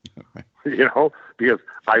course. Because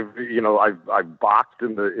I've boxed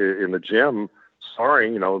in the gym,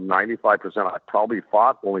 sparring, 95%. I probably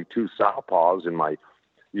fought only 2 southpaws in my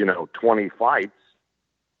 20 fights,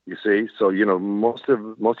 you see. So, most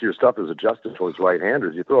of your stuff is adjusted towards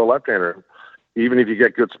right-handers. You throw a left-hander, even if you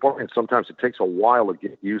get good sparring, sometimes it takes a while to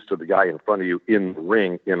get used to the guy in front of you in the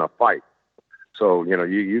ring in a fight. So,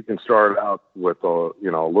 you can start out with a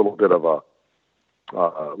little bit of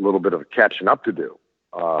catching up to do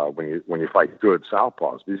when you fight good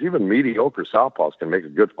southpaws. Because even mediocre southpaws can make a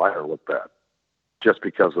good fighter look bad, just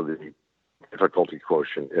because of the difficulty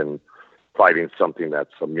quotient in fighting something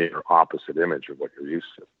that's a mere opposite image of what you're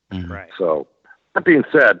used to. Mm-hmm. Right. So that being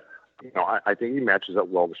said, I think he matches up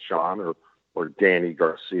well with Sean or Danny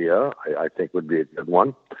Garcia. I think would be a good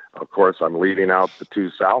one. Of course, I'm leaving out the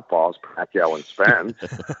 2 southpaws, Pacquiao and Spence.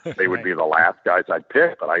 They would be the last guys I'd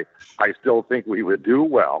pick, but I still think we would do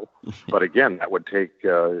well. But again, that would take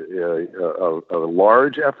a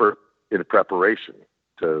large effort in preparation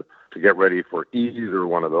to get ready for either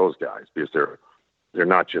one of those guys, because they're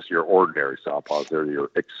not just your ordinary southpaws; they're your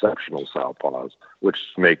exceptional southpaws, which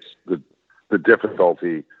makes the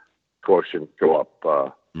difficulty quotient go up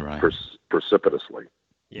precipitously.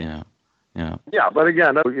 Yeah. Yeah, but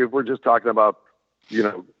again, if we're just talking about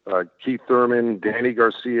Keith Thurman, Danny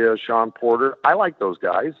Garcia, Sean Porter, I like those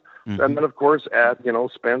guys, and then of course add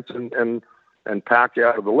Spence and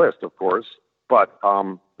Pacquiao to the list, of course. But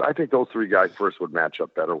I think those 3 guys first would match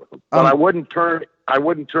up better with them. But I wouldn't turn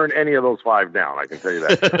any of those 5 down. I can tell you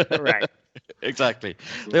that. Right. Exactly.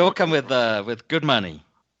 They all come with good money.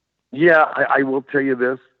 Yeah, I will tell you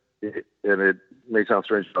this, and it may sound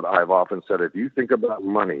strange, but I've often said, if you think about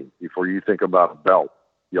money before you think about a belt,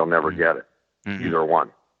 you'll never get it. Mm-hmm. Either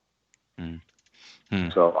one. Mm-hmm.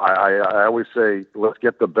 So I always say, let's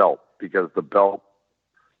get the belt, because the belt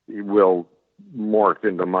will morph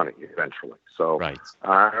into money eventually. So right.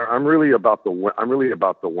 I'm really about the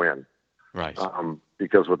win. Right.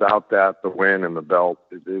 Because without that, the win and the belt,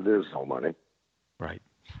 there's no money. Right.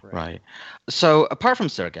 So apart from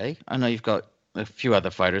Sergey, I know you've got a few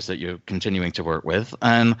other fighters that you're continuing to work with.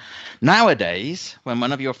 And nowadays, when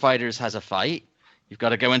one of your fighters has a fight, you've got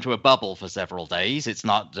to go into a bubble for several days. It's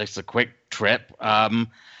not just a quick trip. And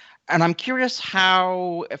I'm curious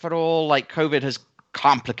how, if at all, COVID has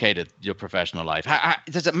complicated your professional life.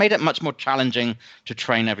 Has it made it much more challenging to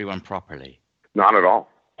train everyone properly? Not at all.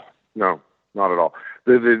 No, not at all.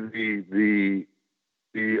 The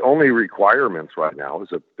only requirements right now is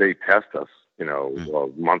that they test us, a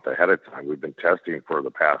month ahead of time. We've been testing for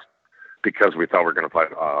the past, because we thought we were going to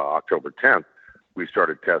fight October 10th. We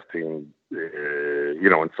started testing,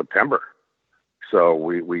 in September. So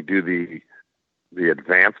we do the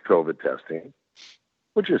advanced COVID testing,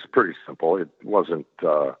 which is pretty simple. It wasn't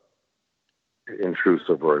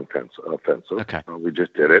intrusive or offensive. Okay. We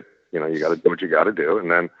just did it. You got to do what you got to do.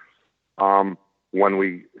 And then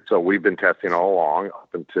we've been testing all along up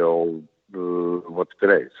until what's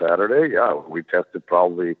today? Saturday? Yeah, we tested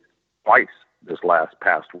probably twice this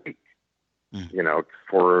past week,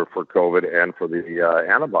 for COVID and for the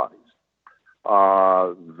antibodies.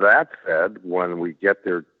 That said, when we get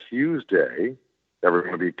there Tuesday, they're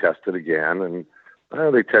going to be tested again, and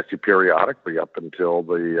they test you periodically up until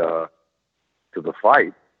to the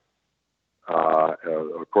fight.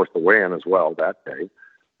 Of course, the weigh-in as well that day.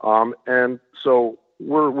 And so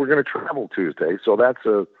we're going to travel Tuesday. So that's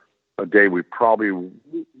a day we probably,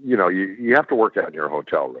 you have to work out in your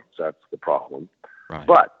hotel rooms. That's the problem. Right.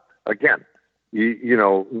 But again,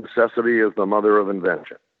 necessity is the mother of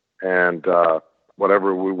invention. And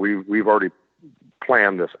whatever we've already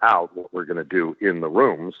planned this out, what we're going to do in the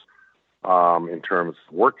rooms in terms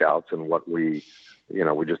of workouts, and what we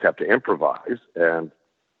just have to improvise. And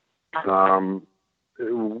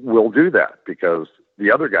we'll do that because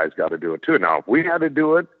the other guys got to do it too. Now, if we had to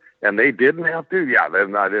do it and they didn't have to,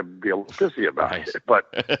 then I'd be a little pissy about it. But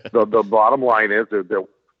the bottom line is that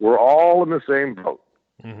we're all in the same boat.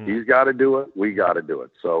 Mm-hmm. He's got to do it. We got to do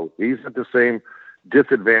it. So he's at the same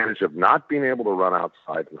disadvantage of not being able to run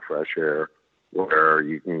outside in the fresh air where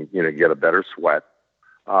you can, get a better sweat.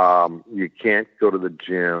 You can't go to the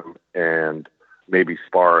gym and maybe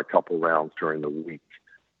spar a couple rounds during the week,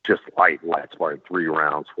 just light sparring 3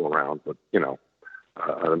 rounds, 4 rounds, but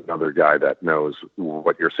another guy that knows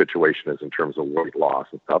what your situation is in terms of weight loss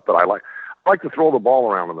and stuff. But like to throw the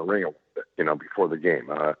ball around in the ring a little bit, before the game.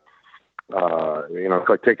 It's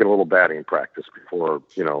like taking a little batting practice before,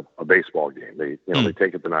 a baseball game. They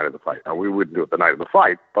take it the night of the fight. Now, we wouldn't do it the night of the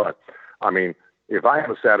fight, but I mean, if I have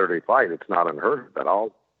a Saturday fight, it's not unheard of that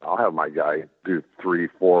I'll have my guy do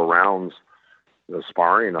 3-4 rounds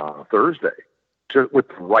sparring on a Thursday, with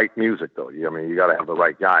the right music though. You got to have the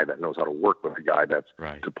right guy that knows how to work with a guy that's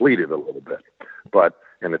depleted a little bit,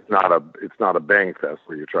 and it's not a bang fest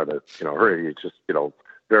where you try to hurry. It's just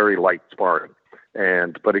very light sparring,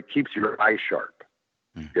 but it keeps your eye sharp,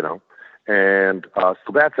 and so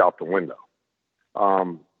that's out the window.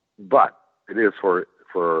 But it is for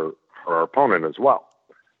our opponent as well.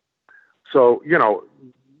 So,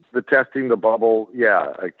 the testing, the bubble,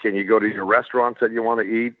 can you go to your restaurants that you want to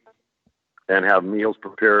eat and have meals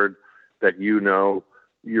prepared that your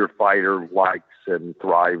fighter likes and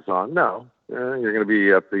thrives on? No. You're going to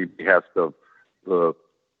be at the behest of the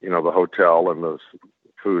hotel and the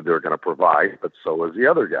food they're going to provide, but so is the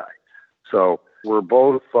other guy. So we're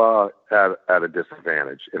both at a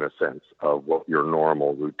disadvantage in a sense of what your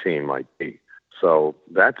normal routine might be. So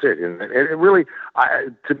that's it. And it really,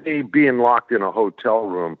 to me, being locked in a hotel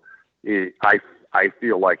room, I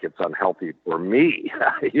feel like it's unhealthy for me.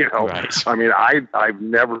 Right. I mean, I've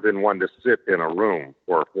never been one to sit in a room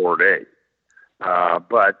for 4 days.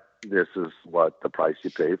 But this is what the price you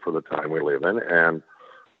pay for the time we live in. And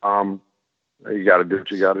you got to do what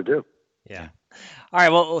you got to do. Yeah. All right.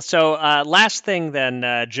 Well, so last thing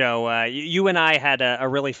then, Joe, you and I had a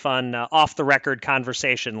really fun off-the-record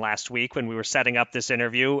conversation last week when we were setting up this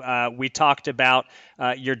interview. We talked about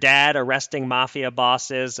your dad arresting mafia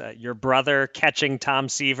bosses, your brother catching Tom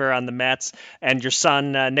Seaver on the Mets, and your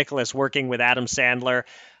son, Nicholas, working with Adam Sandler.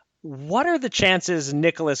 What are the chances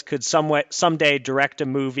Nicholas could someday direct a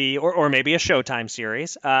movie or maybe a Showtime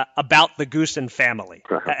series about the Goosen family?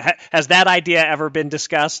 Has that idea ever been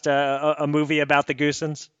discussed, a movie about the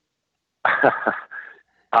Goosens?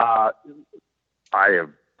 I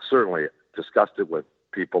have certainly discussed it with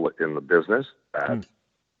people in the business that,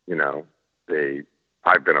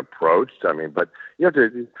 I've been approached. I mean, but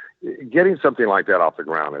getting something like that off the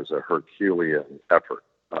ground is a Herculean effort.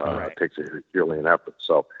 It takes a Herculean effort.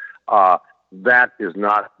 So, that is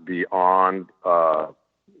not beyond,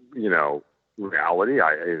 reality.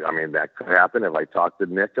 I mean, that could happen if I talk to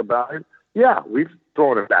Nick about it. Yeah, we've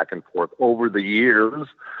thrown it back and forth over the years,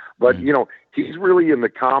 but he's really in the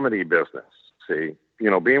comedy business. See,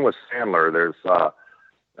 being with Sandler, there's,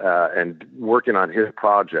 and working on his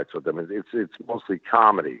projects with him, it's mostly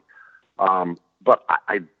comedy. But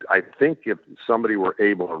I think if somebody were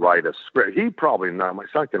able to write a script, he probably not. My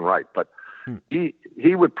son can write, but he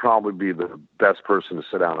would probably be the best person to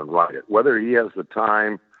sit down and write it. Whether he has the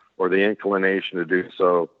time or the inclination to do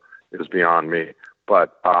so is beyond me.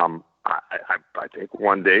 But I think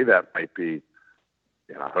one day that might be.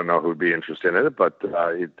 I don't know who would be interested in it, but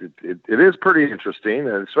it is pretty interesting,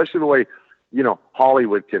 and especially the way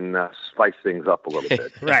Hollywood can spice things up a little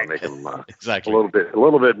bit, right? Make them exactly a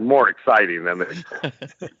little bit more exciting than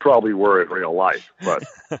they probably were in real life. But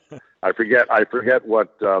I forget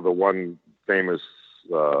what the one famous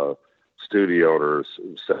studio owners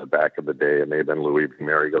said back in the day, and maybe been Louis B.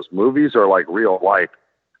 Mayer. He goes, "Movies are like real life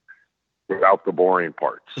without the boring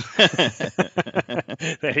parts."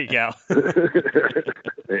 There you go.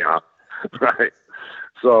 Yeah, right.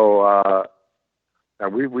 So.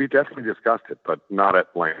 And we definitely discussed it, but not at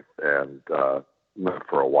length and not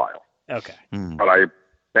for a while. Okay. But I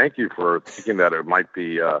thank you for thinking that it might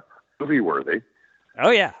be movie worthy. Oh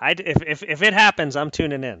yeah, if it happens, I'm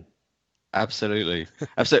tuning in. Absolutely.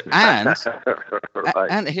 And Right.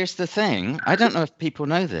 and here's the thing: I don't know if people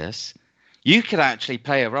know this. You could actually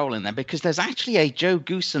play a role in there because there's actually a Joe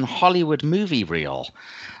Goosen Hollywood movie reel.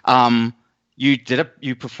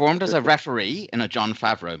 You performed as a referee in a Jon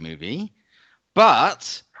Favreau movie.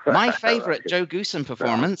 But my favorite Joe Goosen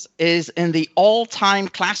performance is in the all-time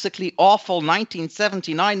classically awful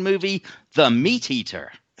 1979 movie, The Meat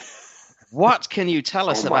Eater. What can you tell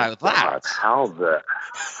us about that? How the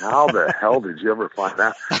hell did you ever find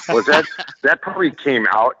that? Was that probably came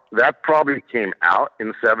out? That probably came out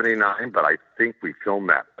in '79, but I think we filmed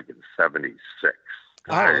that like in '76.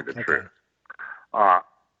 The truth.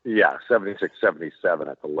 76, 77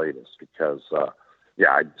 at the latest, because.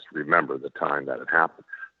 I just remember the time that it happened.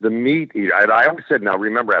 The Meat Eater. I always said, now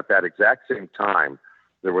remember, at that exact same time,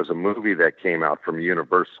 there was a movie that came out from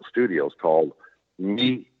Universal Studios called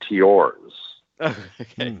Meteors.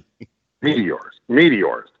 Okay. Meteors.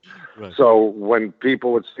 Right. So when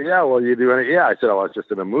people would say, you do any? Yeah, I said, I was just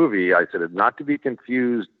in a movie. I said, not to be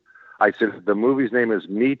confused. I said, the movie's name is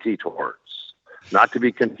Meat Eaters. not to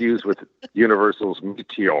be confused with Universal's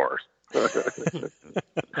Meteor. But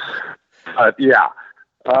yeah,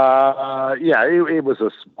 it was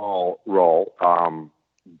a small role.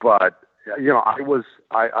 But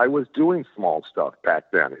I was doing small stuff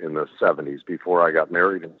back then in the 70s before I got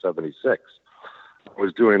married in 76. I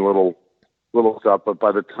was doing little stuff, but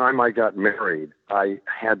by the time I got married, I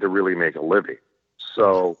had to really make a living.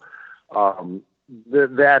 So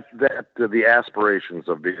the aspirations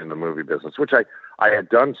of being in the movie business, which I had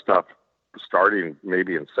done stuff starting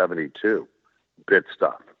maybe in 72, bit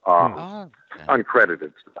stuff,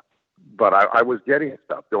 uncredited stuff. But I was getting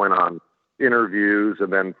stuff going on, interviews,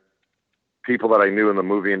 and then people that I knew in the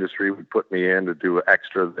movie industry would put me in to do an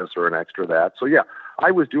extra this or an extra that. So yeah,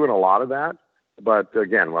 I was doing a lot of that. But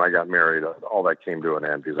again, when I got married, all that came to an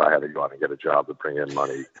end because I had to go out and get a job to bring in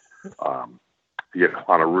money, on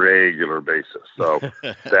a regular basis. So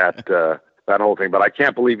that whole thing. But I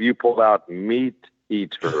can't believe you pulled out Meat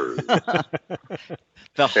Eaters.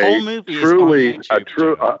 The whole movie truly is on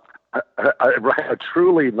YouTube, a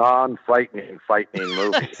truly non-frightening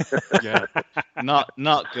movie. Yeah, not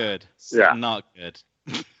good. Yeah, not good.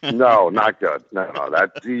 No, not good. No.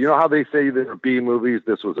 That, you know how they say there are B movies?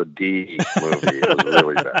 This was a D movie. It was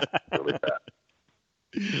really bad.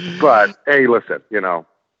 But hey, listen,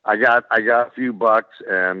 I got a few bucks,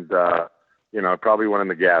 and it probably went in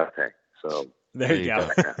the gas tank. So there you go.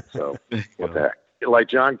 So what the heck? Like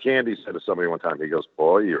John Candy said to somebody one time, he goes,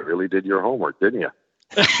 "Boy, you really did your homework, didn't you?"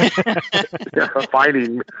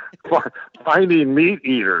 Finding meat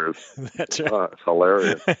eaters. That's right. It's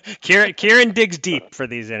hilarious. Kieran digs deep for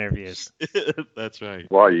these interviews. That's right.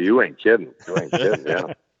 Well, you ain't kidding.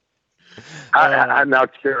 Yeah. Now,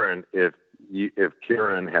 Kieran, if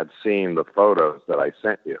Kieran had seen the photos that I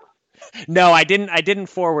sent you. No, I didn't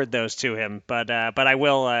forward those to him, but I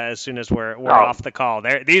will as soon as we're off the call.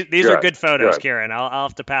 These are good photos, good. Kieran. I'll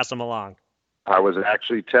have to pass them along. I was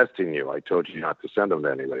actually testing you. I told you not to send them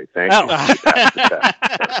to anybody. Thank you.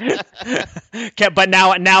 But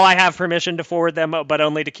now I have permission to forward them, but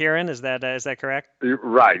only to Kieran. Is that correct?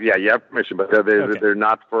 Right. Yeah, you have permission, but they're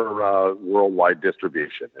not for worldwide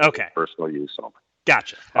distribution. Okay. Personal use only.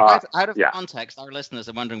 Gotcha. Out of context, our listeners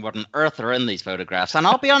are wondering what on earth are in these photographs, and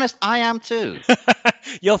I'll be honest, I am too.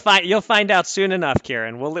 You'll find out soon enough,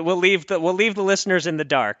 Kieran. We'll leave the listeners in the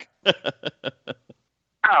dark.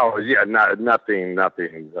 Oh yeah, nothing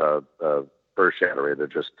earth-shattering.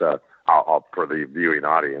 Just I'll for the viewing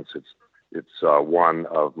audience, it's one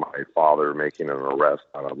of my father making an arrest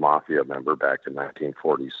on a mafia member back in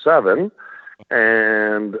 1947,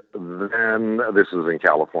 and then this is in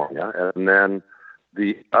California, and then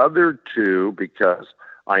the other two, because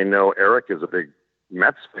I know Eric is a big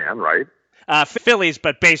Mets fan, right? Phillies,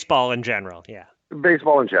 but baseball in general, yeah.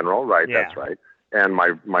 Baseball in general, right? Yeah. That's right. And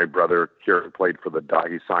my brother Kieran played for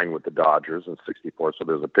he signed with the Dodgers in '64. So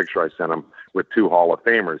there's a picture I sent him with two Hall of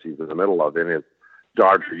Famers. He's in the middle of in his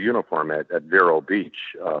Dodger uniform at Vero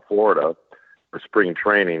Beach, Florida, for spring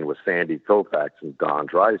training with Sandy Koufax and Don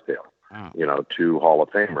Drysdale. Wow. Two Hall of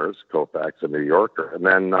Famers, Koufax and New Yorker. And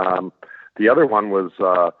then the other one was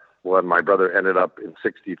when my brother ended up in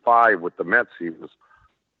 '65 with the Mets. He was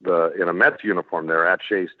in a Mets uniform there at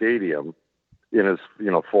Shea Stadium in his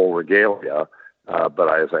full regalia. But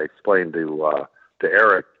as I explained to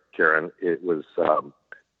Eric, Kieran, it was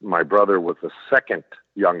my brother was the second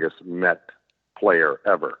youngest Met player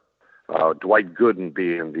ever. Dwight Gooden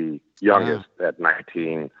being the youngest at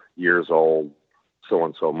 19 years old, so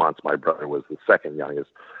and so months. My brother was the second youngest.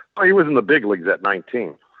 Well, he was in the big leagues at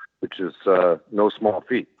 19, which is no small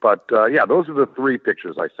feat. But those are the three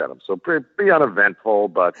pictures I sent him. So pretty uneventful,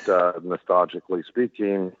 but nostalgically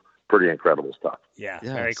speaking, pretty incredible stuff. Yeah,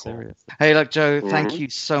 very cool. Serious. Hey, look, Joe, thank you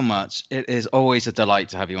so much. It is always a delight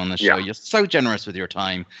to have you on the show. You're so generous with your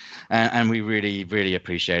time, and we really, really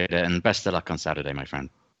appreciate it. And best of luck on Saturday, my friend.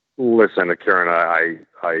 Listen, Kieran,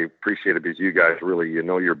 I appreciate it because you guys really,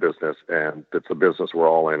 your business, and it's a business we're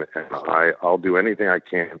all in. And I'll do anything I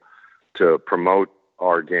can to promote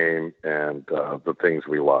our game and the things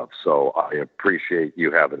we love. So I appreciate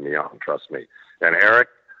you having me on. Trust me. And Eric,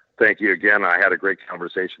 thank you again. I had a great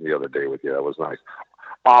conversation the other day with you. That was nice.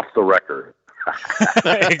 Off the record.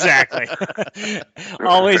 Exactly.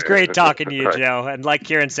 Always great talking to you, Joe. And like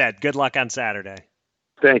Kieran said, good luck on Saturday.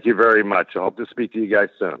 Thank you very much. I hope to speak to you guys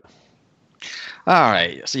soon. All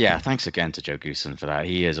right. So, thanks again to Joe Goosen for that.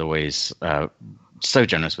 He is always so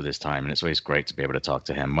generous with his time, and it's always great to be able to talk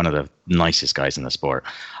to him. One of the nicest guys in the sport.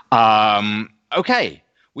 Okay.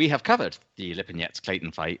 We have covered the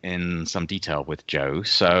Lipinets-Clayton fight in some detail with Joe,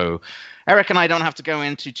 so Eric and I don't have to go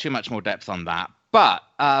into too much more depth on that, But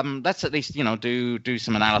let's at least, do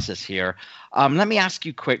some analysis here. Let me ask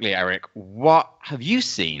you quickly, Eric, what have you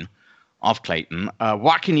seen of Clayton?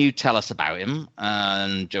 What can you tell us about him?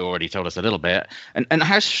 And Joe already told us a little bit. And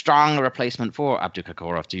how strong a replacement for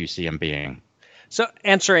Abdukakorov do you see him being? So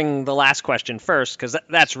answering the last question first, because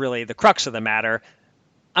that's really the crux of the matter.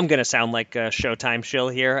 I'm going to sound like a Showtime shill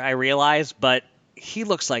here, I realize, but he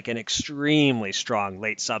looks like an extremely strong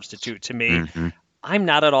late substitute to me. Mm-hmm. I'm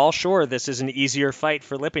not at all sure this is an easier fight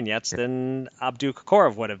for Lipinets than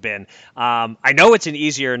Abdukakorov would have been. I know it's an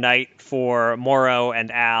easier night for Moro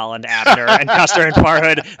and Al and Abner and Custer and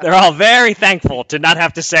Farhood. They're all very thankful to not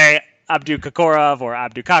have to say Abdukakorov or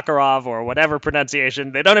Abdukakorov or whatever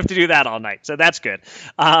pronunciation. They don't have to do that all night, so that's good.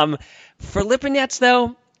 For Lipinets,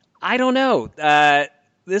 though, I don't know.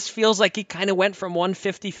 This feels like he kind of went from one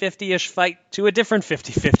 50-50-ish fight to a different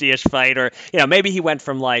 50-50-ish fight, or maybe he went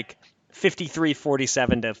from like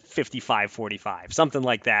 53-47 to 55-45, something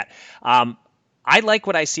like that. I like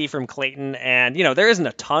what I see from Clayton, and there isn't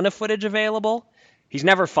a ton of footage available. He's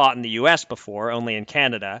never fought in the U.S. before, only in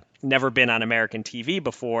Canada, never been on American TV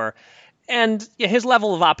before, and his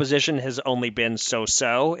level of opposition has only been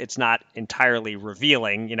so-so. It's not entirely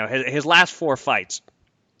revealing. His last 4 fights,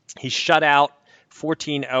 he shut out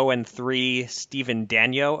 14-0-3 Stephen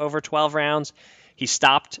Danyo over 12 rounds. He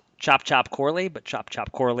stopped Chop Chop Corley, but Chop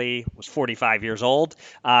Chop Corley was 45 years old.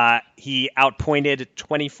 He outpointed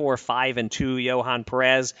 24-5-2 Johan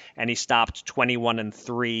Perez, and he stopped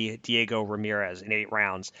 21-3 Diego Ramirez in 8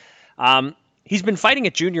 rounds. He's been fighting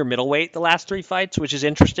at junior middleweight the last 3 fights, which is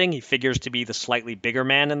interesting. He figures to be the slightly bigger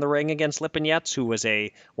man in the ring against Lipinets, who was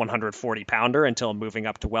a 140-pounder until moving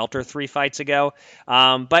up to welter 3 fights ago.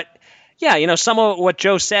 But yeah, some of what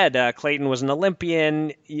Joe said, Clayton was an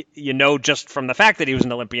Olympian. Just from the fact that he was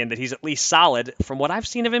an Olympian, that he's at least solid. From what I've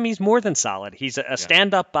seen of him, he's more than solid. He's a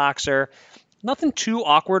stand-up boxer. Nothing too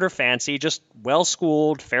awkward or fancy, just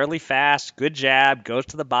well-schooled, fairly fast, good jab, goes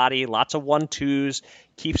to the body, lots of 1-2s,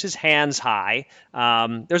 keeps his hands high.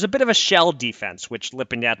 There's a bit of a shell defense, which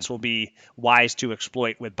Lipinets will be wise to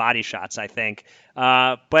exploit with body shots, I think.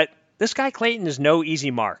 But this guy Clayton is no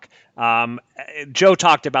easy mark. Joe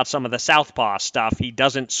talked about some of the southpaw stuff. He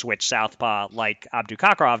doesn't switch southpaw like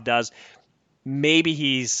Abdukakorov does. Maybe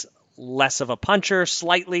he's less of a puncher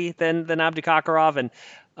slightly than Abdukakorov. And,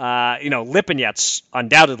 Lipinets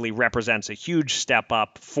undoubtedly represents a huge step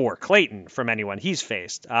up for Clayton from anyone he's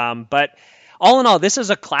faced. But all in all, this is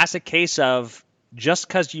a classic case of just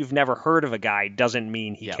because you've never heard of a guy doesn't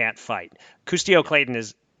mean he can't fight. Custio Clayton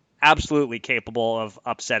is absolutely capable of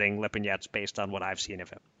upsetting Lipinets based on what I've seen of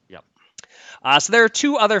him. Yep. So there are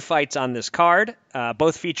 2 other fights on this card,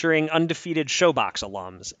 both featuring undefeated Showbox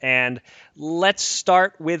alums. And let's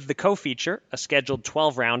start with the co-feature, a scheduled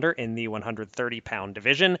 12-rounder in the 130-pound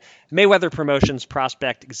division. Mayweather Promotions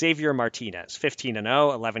prospect Xavier Martinez,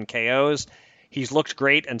 15-0, 11 KOs. He's looked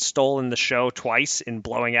great and stolen the show twice in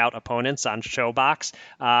blowing out opponents on Showbox,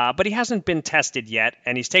 but he hasn't been tested yet,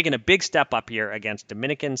 and he's taken a big step up here against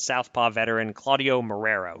Dominican southpaw veteran Claudio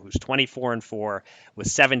Marrero, who's 24-4 with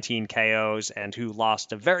 17 KOs and who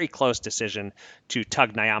lost a very close decision to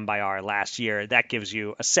Tug Nyambayar last year. That gives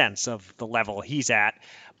you a sense of the level he's at.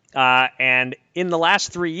 And in the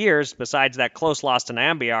last 3 years, besides that close loss to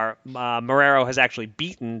Nyambayar, Marrero has actually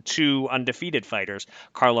beaten 2 undefeated fighters,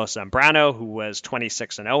 Carlos Zambrano, who was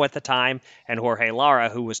 26-0 at the time, and Jorge Lara,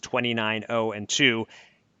 who was 29-0-2.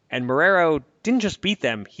 And Marrero didn't just beat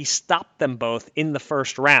them, he stopped them both in the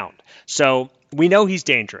first round. So we know he's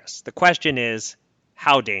dangerous. The question is,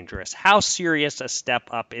 how dangerous? How serious a step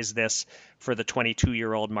up is this for the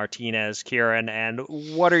 22-year-old Martinez, Kieran? And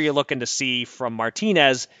what are you looking to see from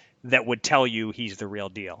Martinez that would tell you he's the real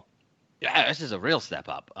deal? Yeah, this is a real step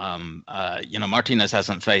up. Martinez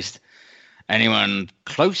hasn't faced anyone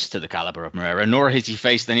close to the caliber of Marrero, nor has he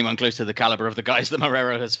faced anyone close to the caliber of the guys that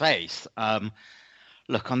Marrero has faced.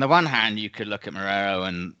 Look, on the one hand, you could look at Marrero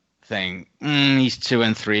and think, he's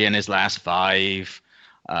 2-3 in his last 5.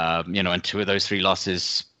 And 2 of those 3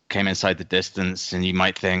 losses came inside the distance, and you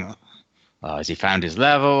might think, has he found his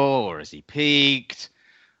level or has he peaked?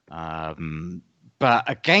 But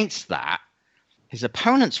against that, his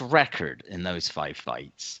opponent's record in those 5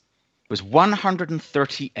 fights was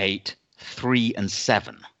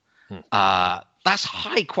 138-3-7. That's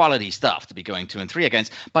high quality stuff to be going 2-3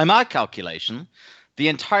 against. By my calculation, the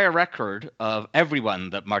entire record of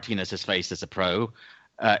everyone that Martinez has faced as a pro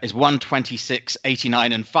is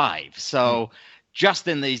 126-89-5. So just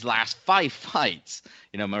in these last 5 fights,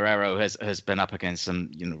 Marrero has been up against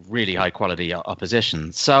some, really high quality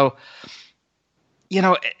opposition. So,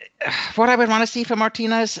 what I would want to see from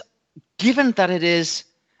Martinez, given that it is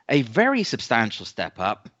a very substantial step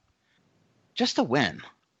up, just a win.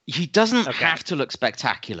 He doesn't have to look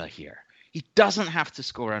spectacular here. He doesn't have to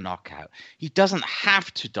score a knockout. He doesn't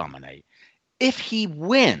have to dominate. If he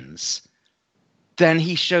wins, then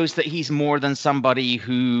he shows that he's more than somebody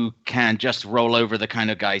who can just roll over the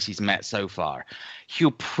kind of guys he's met so far.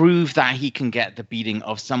 He'll prove that he can get the beating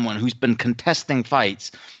of someone who's been contesting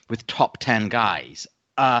fights with top 10 guys.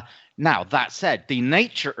 Now, that said, the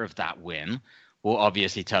nature of that win will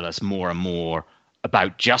obviously tell us more and more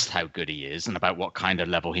about just how good he is and about what kind of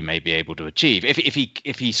level he may be able to achieve.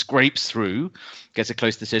 If he scrapes through, gets a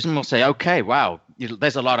close decision, we'll say, okay, wow,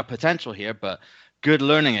 there's a lot of potential here, but good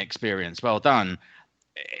learning experience, well done.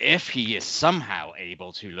 If he is somehow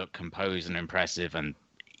able to look composed and impressive and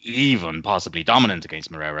even possibly dominant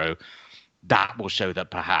against Marrero, that will show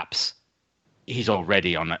that perhaps he's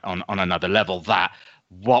already on another level, that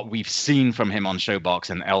what we've seen from him on ShoBox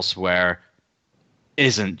and elsewhere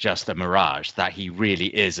isn't just a mirage, that he really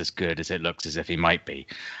is as good as it looks as if he might be.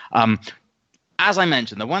 As I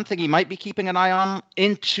mentioned, the one thing he might be keeping an eye on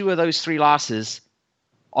in 2 of those 3 losses,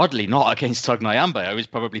 oddly not against Tognayamba, who was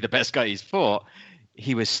probably the best guy he's fought,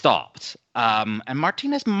 he was stopped. And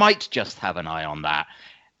Martinez might just have an eye on that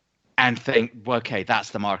and think, well, okay, that's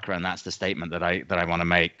the marker and that's the statement that I want to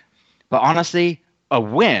make. But honestly, a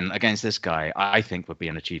win against this guy, I think, would be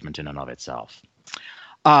an achievement in and of itself.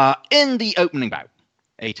 In the opening bout,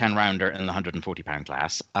 a 10-rounder in the 140-pound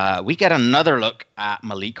class, we get another look at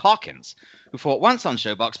Malik Hawkins, who fought once on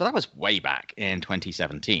ShoBox, but that was way back in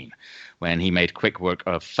 2017, when he made quick work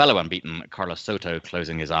of fellow unbeaten Carlos Soto,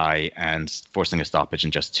 closing his eye and forcing a stoppage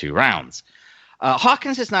in just 2 rounds.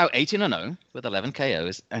 Hawkins is now 18-0 with 11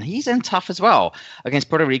 KOs, and he's in tough as well against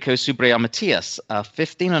Puerto Rico's Subriel Matias,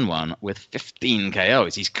 15-1 with 15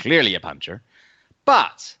 KOs. He's clearly a puncher,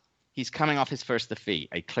 but he's coming off his first defeat,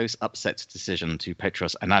 a close upset decision to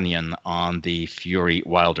Petros Ananian on the Fury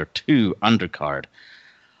Wilder 2 undercard.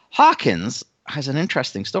 Hawkins has an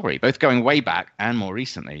interesting story, both going way back and more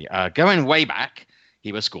recently. Going way back,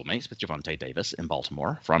 he was schoolmates with Gervonta Davis in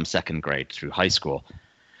Baltimore from 2nd grade through high school.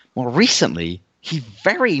 More recently, he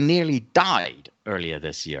very nearly died earlier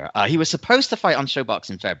this year. He was supposed to fight on ShoBox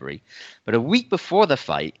in February, but a week before the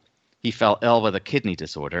fight, he fell ill with a kidney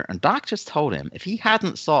disorder, and doctors told him if he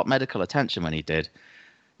hadn't sought medical attention when he did,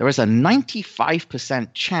 there was a 95%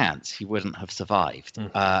 chance he wouldn't have survived.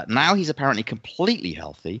 Now he's apparently completely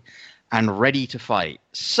healthy and ready to fight.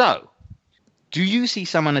 So, do you see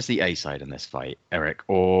someone as the A side in this fight, Eric?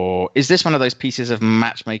 Or is this one of those pieces of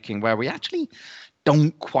matchmaking where we actually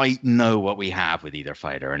don't quite know what we have with either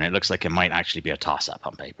fighter, and it looks like it might actually be a toss-up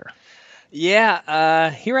on paper? Yeah,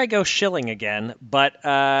 here I go shilling again, but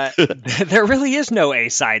there really is no A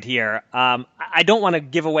side here. I don't want to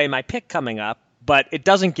give away my pick coming up, but it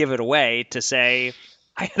doesn't give it away to say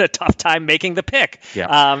I had a tough time making the pick.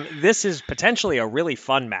 Yeah. This is potentially a really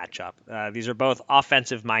fun matchup. These are both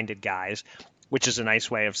offensive-minded guys, which is a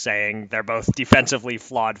nice way of saying they're both defensively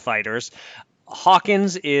flawed fighters.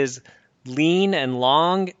 Hawkins is lean and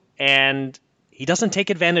long, and he doesn't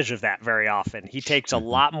take advantage of that very often. He takes a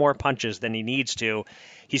lot more punches than he needs to.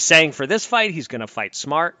 He's saying for this fight, he's going to fight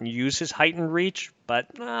smart and use his height and reach, but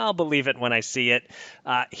I'll believe it when I see it.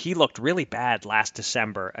 He looked really bad last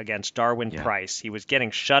December against Darwin Price. He was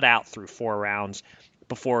getting shut out through 4 rounds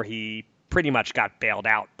before he pretty much got bailed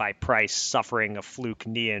out by Price, suffering a fluke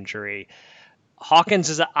knee injury. Hawkins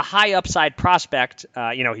is a high upside prospect.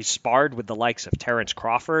 He's sparred with the likes of Terrence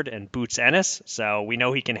Crawford and Boots Ennis, so we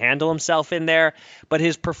know he can handle himself in there. But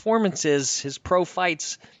his performances, his pro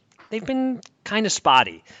fights, they've been kind of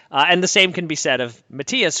spotty. And the same can be said of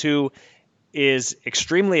Matias, who is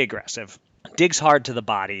extremely aggressive, digs hard to the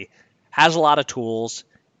body, has a lot of tools,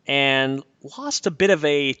 and lost a bit of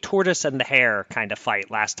a tortoise and the hare kind of fight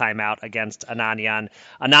last time out against Ananian.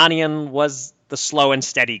 Ananian was the slow and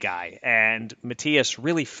steady guy, and Matias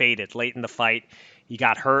really faded late in the fight. He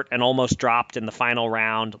got hurt and almost dropped in the final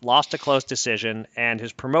round, lost a close decision, and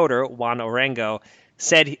his promoter, Juan Orengo,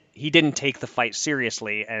 said he didn't take the fight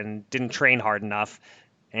seriously and didn't train hard enough,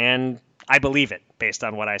 and I believe it based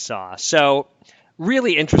on what I saw. So,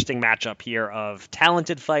 really interesting matchup here of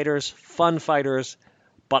talented fighters, fun fighters,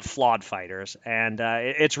 but flawed fighters, and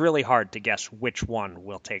it's really hard to guess which one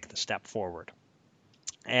will take the step forward.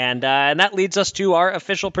 And that leads us to our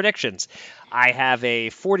official predictions. I have a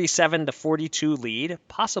 47-42 lead,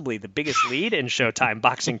 possibly the biggest lead in Showtime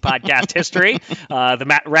Boxing Podcast history. The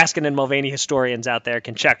Matt Raskin and Mulvaney historians out there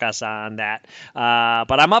can check us on that.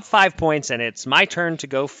 But I'm up 5 points, and it's my turn to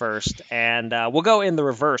go first. And we'll go in the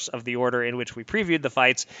reverse of the order in which we previewed the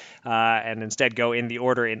fights, and instead go in the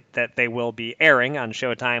order that they will be airing on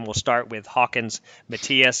Showtime. We'll start with Hawkins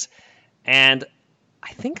Matias. And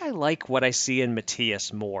I think I like what I see in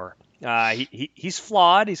Matias more. He's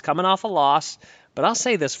flawed. He's coming off a loss. But I'll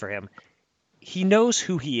say this for him. He knows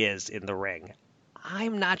who he is in the ring.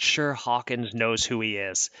 I'm not sure Hawkins knows who he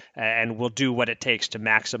is and will do what it takes to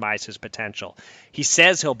maximize his potential. He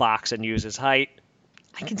says he'll box and use his height.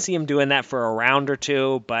 I can see him doing that for a round or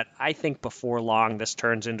two, but I think before long this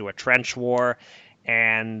turns into a trench war,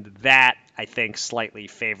 and that, I think, slightly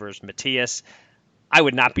favors Matias. I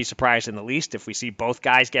would not be surprised in the least if we see both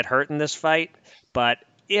guys get hurt in this fight, but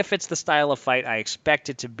if it's the style of fight I expect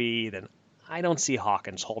it to be, then I don't see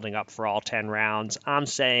Hawkins holding up for all 10 rounds. I'm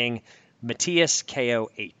saying Matias KO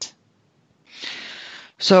 8.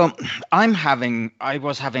 So I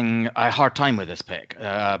was having a hard time with this pick.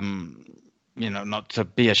 Not to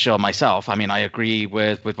be a shill myself. I mean, I agree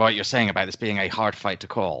with what you're saying about this being a hard fight to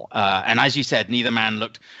call. And as you said, neither man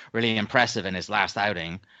looked really impressive in his last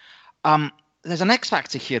outing. There's an X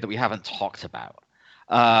factor here that we haven't talked about,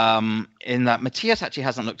 in that Matias actually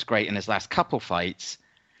hasn't looked great in his last couple fights.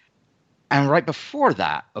 And right before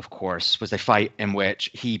that, of course, was a fight in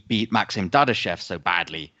which he beat Maxim Dadashev so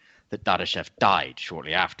badly that Dadashev died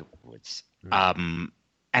shortly afterwards. And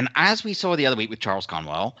as we saw the other week with Charles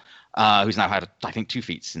Conwell, who's now had, I think, two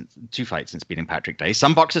fights since beating Patrick Day,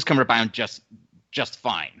 some boxers can rebound just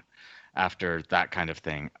fine after that kind of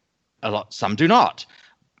thing. Some do not.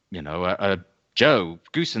 Joe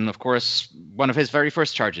Goossen, of course, one of his very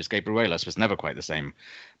first charges, Gabriel Ruelas, was never quite the same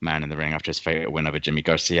man in the ring after his fatal win over Jimmy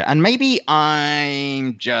Garcia. And maybe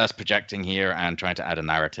I'm just projecting here and trying to add a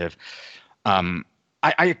narrative.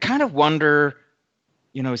 I kind of wonder,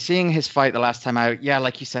 seeing his fight the last time out, yeah,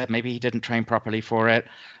 like you said, maybe he didn't train properly for it.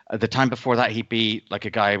 The time before that, he beat like a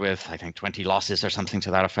guy with, I think, 20 losses or something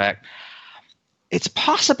to that effect. It's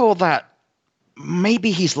possible that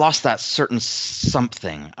maybe he's lost that certain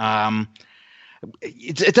something.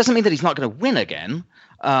 It doesn't mean that he's not going to win again,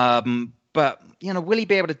 but will he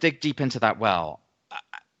be able to dig deep into that well?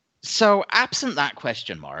 So absent that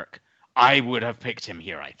question mark, I would have picked him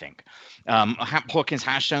here, I think. Hawkins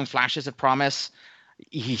has shown flashes of promise.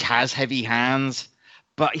 He has heavy hands,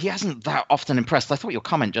 but he hasn't that often impressed. I thought your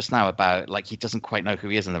comment just now about he doesn't quite know who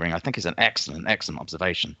he is in the ring, I think is an excellent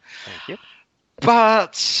observation. Thank you.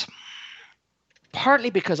 But partly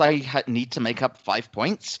because I need to make up 5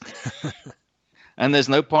 points. And there's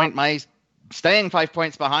no point my staying 5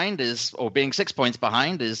 points behind or being 6 points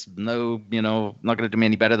behind is not going to do me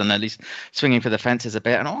any better than at least swinging for the fences a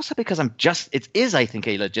bit. And also because it is, I think,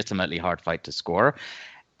 a legitimately hard fight to score.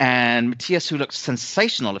 And Matias, who looked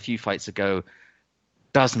sensational a few fights ago,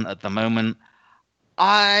 doesn't at the moment.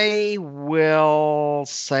 I will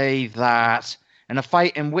say that in a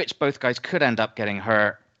fight in which both guys could end up getting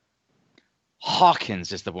hurt,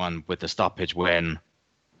 Hawkins is the one with the stoppage win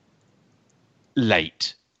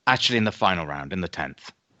late, actually in the final round, in the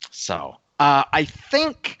 10th. So I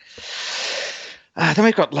think then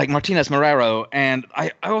we've got Martinez Marrero, and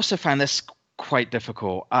I also found this quite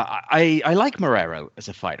difficult. I like Marrero as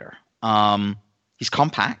a fighter. He's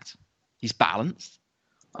compact, he's balanced,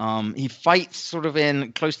 he fights sort of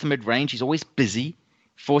in close to mid-range, he's always busy,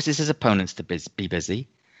 forces his opponents to be busy.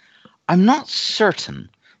 I'm not certain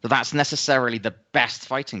that's necessarily the best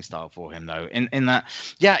fighting style for him, though, in that,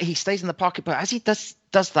 yeah, he stays in the pocket, but as he does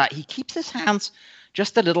that, he keeps his hands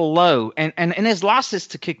just a little low. And in his losses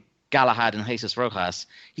to Kick Galahad and Jesus Rojas,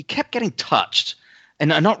 he kept getting touched and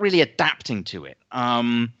not really adapting to it.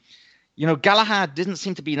 Galahad didn't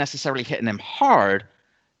seem to be necessarily hitting him hard,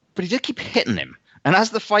 but he did keep hitting him. And as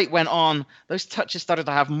the fight went on, those touches started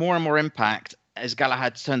to have more and more impact as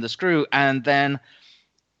Galahad turned the screw, and then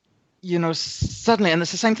suddenly, and it's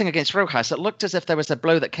the same thing against Rojas, it looked as if there was a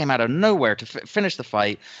blow that came out of nowhere to finish the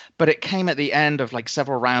fight, but it came at the end of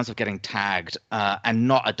several rounds of getting tagged and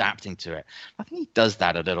not adapting to it. I think he does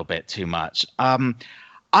that a little bit too much.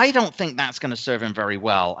 I don't think that's going to serve him very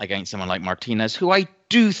well against someone like Martinez, who I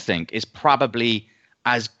do think is probably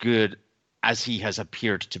as good as he has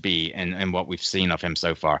appeared to be in what we've seen of him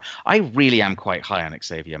so far. I really am quite high on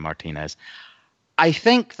Xavier Martinez. I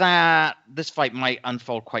think that this fight might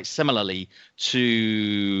unfold quite similarly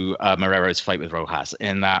to Marrero's fight with Rojas,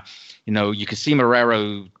 in that, you could see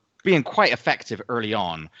Marrero being quite effective early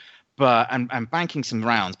on, but and banking some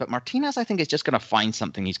rounds. But Martinez, I think, is just going to find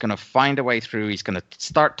something. He's going to find a way through. He's going to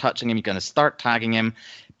start touching him. He's going to start tagging him.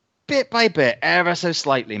 Bit by bit, ever so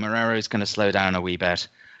slightly, Marrero is going to slow down a wee bit.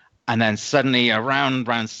 And then suddenly around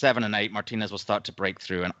round 7 and 8, Martinez will start to break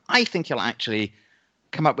through. And I think he'll actually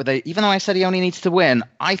come up with even though I said he only needs to win,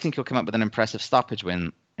 I think he'll come up with an impressive stoppage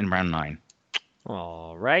win in round 9.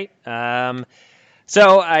 All right.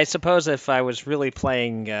 So I suppose if I was really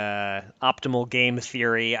playing optimal game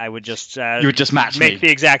theory, I would just you would just make the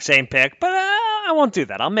exact same pick. But I won't do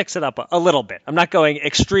that. I'll mix it up a little bit. I'm not going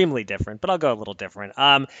extremely different, but I'll go a little different.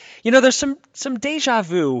 There's some deja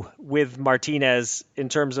vu with Martinez in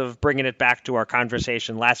terms of bringing it back to our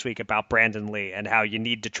conversation last week about Brandon Lee and how you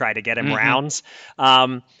need to try to get him rounds.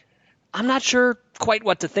 I'm not sure quite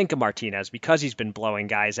what to think of Martinez because he's been blowing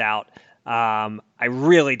guys out. I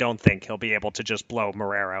really don't think he'll be able to just blow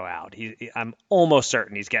Marrero out. I'm almost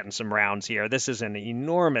certain he's getting some rounds here. This is an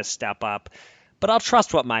enormous step up, but I'll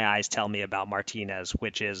trust what my eyes tell me about Martinez,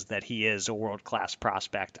 which is that he is a world-class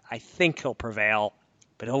prospect. I think he'll prevail,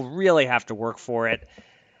 but he'll really have to work for it.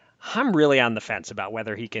 I'm really on the fence about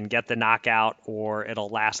whether he can get the knockout or it'll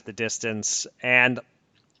last the distance. And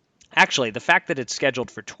actually, the fact that it's scheduled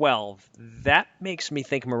for 12, that makes me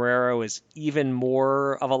think Marrero is even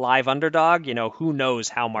more of a live underdog. Who knows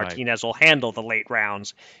how Martinez will handle the late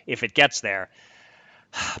rounds if it gets there.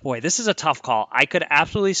 Boy, this is a tough call. I could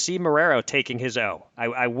absolutely see Marrero taking his O.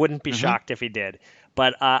 I wouldn't be shocked if he did.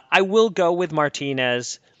 But I will go with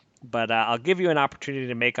Martinez, but I'll give you an opportunity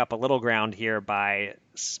to make up a little ground here by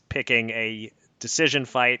picking a decision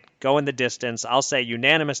fight, go in the distance. I'll say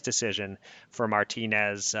unanimous decision for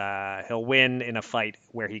Martinez. He'll win in a fight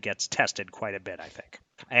where he gets tested quite a bit, I think.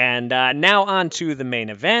 And now on to the main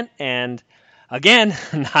event. And again,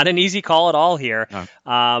 not an easy call at all here.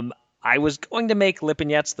 No. I was going to make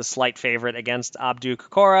Lipinets the slight favorite against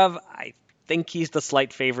Abdukakhorov. I think he's the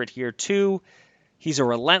slight favorite here too. He's a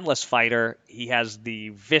relentless fighter. He has the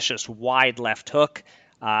vicious wide left hook.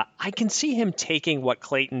 I can see him taking what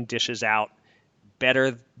Clayton dishes out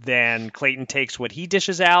better than Clayton takes what he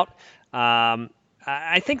dishes out.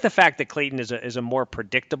 I think the fact that Clayton is a more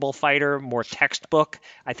predictable fighter, more textbook,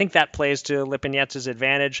 I think that plays to Lipinets'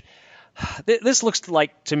 advantage. This looks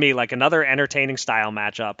to me like another entertaining style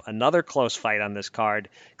matchup, another close fight on this card.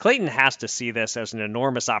 Clayton has to see this as an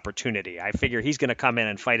enormous opportunity. I figure he's going to come in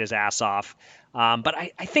and fight his ass off. But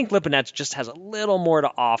I think Lipinets just has a little more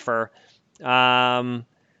to offer.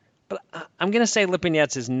 But I'm going to say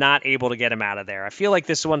Lipinets is not able to get him out of there. I feel like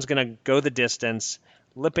this one's going to go the distance.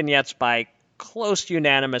 Lipinets by close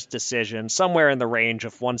unanimous decision, somewhere in the range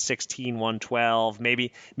of 116, 112,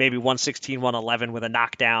 maybe 116, 111 with a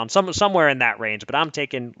knockdown, somewhere in that range. But I'm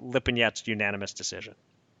taking Lipinets unanimous decision.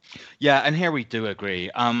 Yeah, and here we do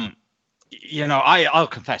agree. I'll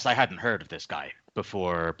confess I hadn't heard of this guy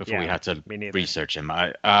before we had to research him.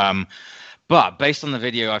 But based on the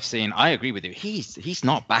video I've seen, I agree with you. He's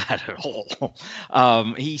not bad at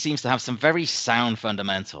all. He seems to have some very sound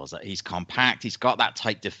fundamentals. He's compact. He's got that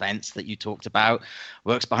tight defense that you talked about.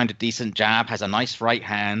 Works behind a decent jab. Has a nice right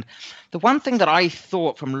hand. The one thing that I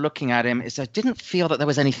thought from looking at him is I didn't feel that there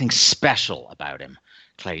was anything special about him,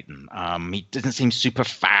 Clayton. He didn't seem super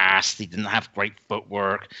fast. He didn't have great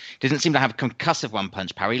footwork. Didn't seem to have concussive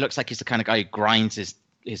one-punch power. He looks like he's the kind of guy who grinds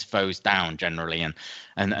his foes down generally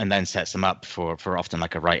and then sets them up for often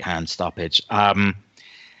like a right hand stoppage. So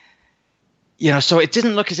it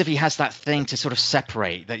didn't look as if he has that thing to sort of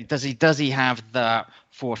separate. Does he have the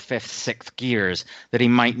 4th, 5th, 6th gears that he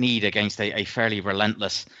might need against a fairly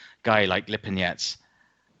relentless guy like Lipinets?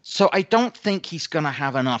 So I don't think he's going to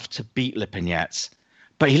have enough to beat Lipinets,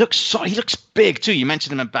 but he looks big too. You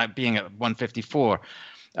mentioned him about being at 154.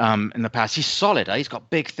 In the past. He's solid. He's got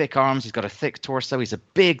big, thick arms. He's got a thick torso. He's a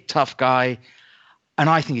big, tough guy. And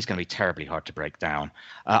I think he's going to be terribly hard to break down.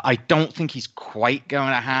 I don't think he's quite going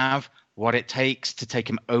to have what it takes to take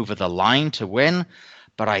him over the line to win.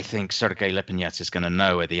 But I think Sergey Lipinets is going to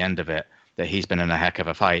know at the end of it that he's been in a heck of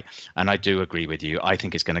a fight. And I do agree with you. I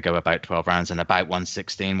think it's going to go about 12 rounds, and about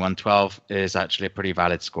 116, 112 is actually a pretty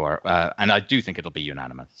valid score. And I do think it'll be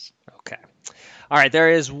unanimous. Okay. All right, there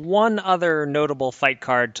is one other notable fight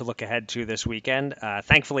card to look ahead to this weekend.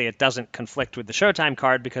 Thankfully, it doesn't conflict with the Showtime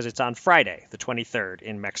card because it's on Friday, the 23rd,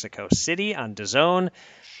 in Mexico City on DAZN.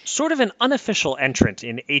 Sort of an unofficial entrant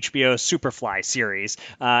in HBO's Superfly series.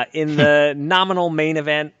 In the nominal main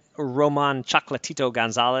event, Roman Chocolatito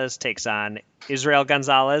Gonzalez takes on Israel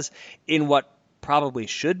Gonzalez in what probably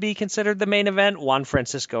should be considered the main event. Juan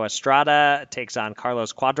Francisco Estrada takes on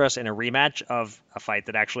Carlos Cuadras in a rematch of a fight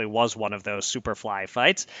that actually was one of those Superfly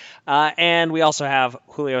fights. And we also have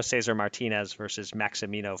Julio Cesar Martinez versus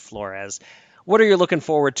Maximino Flores. What are you looking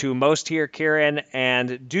forward to most here, Kieran?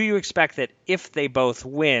 And do you expect that if they both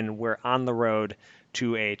win, we're on the road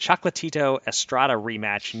to a Chocolatito Estrada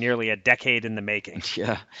rematch nearly a decade in the making?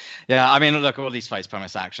 Yeah. I mean, look, all these fights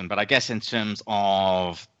promise action, but I guess in terms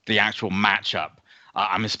of the actual matchup,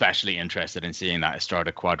 I'm especially interested in seeing that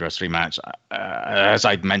Estrada Cuadras rematch. As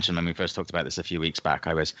I mentioned when we first talked about this a few weeks back,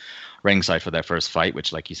 I was ringside for their first fight,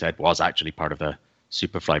 which, like you said, was actually part of the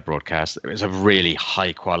Superfly broadcast. It was a really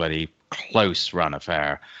high quality, close run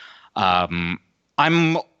affair. I'm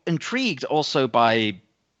intrigued also by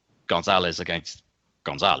Gonzalez against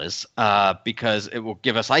Gonzalez, because it will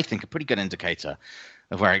give us, I think, a pretty good indicator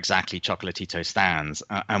of where exactly Chocolatito stands,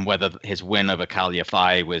 and whether his win over Kal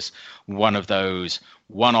Yafai was one of those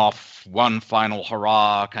one-off, one final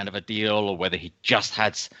hurrah kind of a deal, or whether he just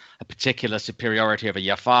had a particular superiority over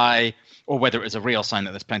Yafai, or whether it was a real sign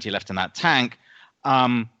that there's plenty left in that tank.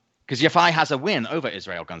 Because Yafai has a win over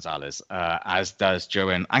Israel Gonzalez, as does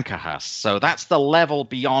Joan Ancajas. So that's the level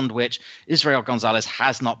beyond which Israel Gonzalez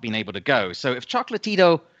has not been able to go. So if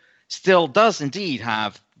Chocolatito still does indeed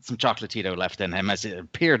have some Chocolatito left in him, as it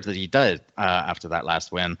appeared that he did after that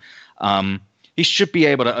last win, he should be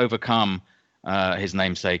able to overcome his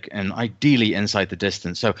namesake and ideally inside the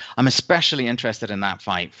distance. So I'm especially interested in that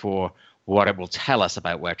fight for what it will tell us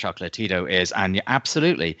about where Chocolatito is. And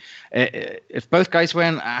absolutely, if both guys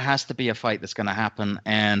win, it has to be a fight that's going to happen.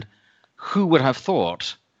 And who would have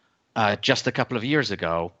thought just a couple of years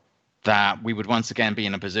ago that we would once again be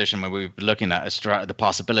in a position where we would be looking at the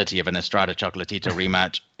possibility of an Estrada Chocolatito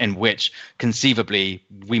rematch in which conceivably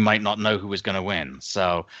we might not know who was going to win.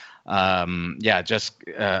 So, just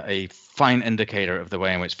a fine indicator of the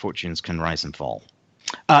way in which fortunes can rise and fall.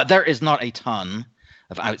 There is not a ton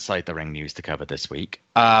of outside the ring news to cover this week,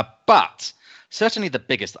 but certainly the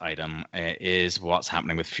biggest item is what's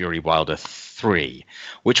happening with Fury Wilder 3,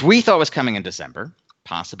 which we thought was coming in December,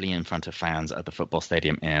 possibly in front of fans at the football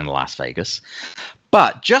stadium in Las Vegas.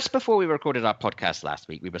 But just before we recorded our podcast last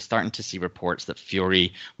week, we were starting to see reports that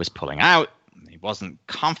Fury was pulling out. He wasn't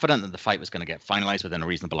confident that the fight was going to get finalized within a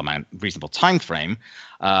reasonable time frame.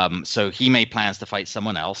 So he made plans to fight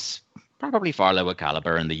someone else, probably far lower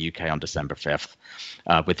caliber, in the UK on December 5th,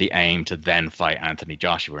 with the aim to then fight Anthony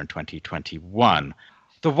Joshua in 2021.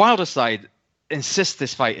 The Wilder side insists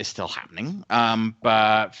this fight is still happening,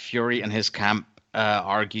 but Fury and his camp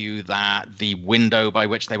argue that the window by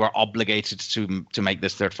which they were obligated to make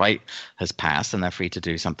this third fight has passed and they're free to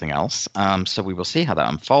do something else. So we will see how that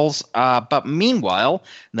unfolds. But meanwhile,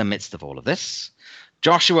 in the midst of all of this,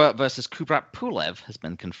 Joshua versus Kubrat Pulev has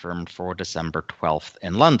been confirmed for December 12th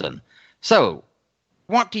in London. So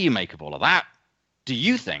what do you make of all of that? Do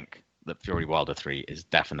you think that Fury Wilder 3 is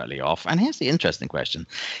definitely off? And here's the interesting question.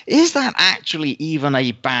 Is that actually even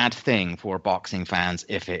a bad thing for boxing fans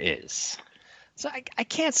if it is? So I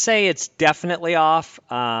can't say it's definitely off.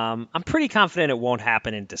 I'm pretty confident it won't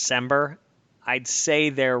happen in December. I'd say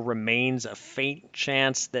there remains a faint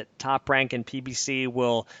chance that Top Rank and PBC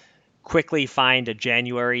will quickly find a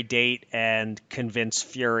January date and convince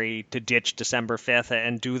Fury to ditch December 5th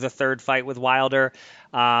and do the third fight with Wilder.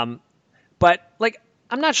 But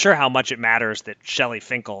I'm not sure how much it matters that Shelley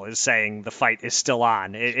Finkel is saying the fight is still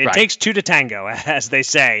on. It right. Takes two to tango, as they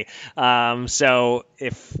say. So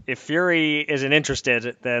if Fury isn't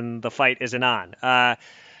interested, then the fight isn't on.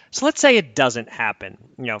 So let's say it doesn't happen.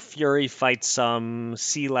 Fury fights some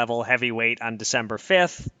C-level heavyweight on December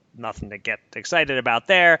 5th. Nothing to get excited about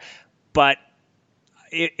there. But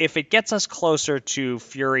if it gets us closer to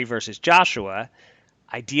Fury versus Joshua,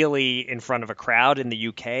 ideally in front of a crowd in the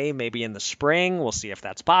UK, maybe in the spring. We'll see if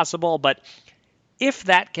that's possible. But if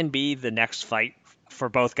that can be the next fight for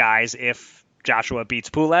both guys, if Joshua beats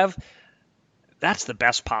Pulev, that's the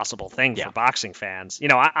best possible thing for boxing fans.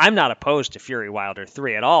 I'm not opposed to Fury Wilder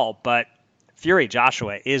 3 at all, but Fury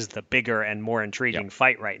Joshua is the bigger and more intriguing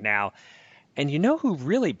fight right now. And you know who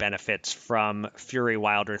really benefits from Fury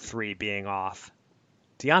Wilder 3 being off?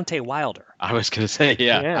 Deontay Wilder. I was going to say,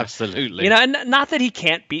 yeah, absolutely. And not that he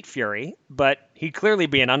can't beat Fury, but he'd clearly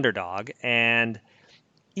be an underdog. And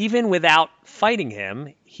even without fighting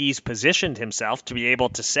him, he's positioned himself to be able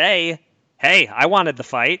to say, hey, I wanted the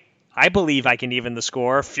fight. I believe I can even the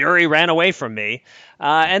score. Fury ran away from me.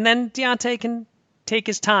 And then Deontay can take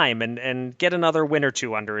his time and get another win or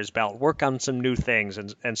two under his belt, work on some new things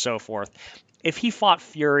and so forth. If he fought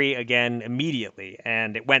Fury again immediately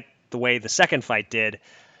and it went the way the second fight did,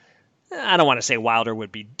 I don't want to say Wilder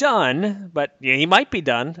would be done, but yeah, he might be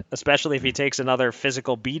done, especially if he takes another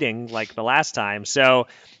physical beating like the last time. So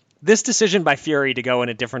this decision by Fury to go in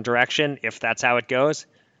a different direction, if that's how it goes,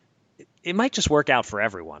 it might just work out for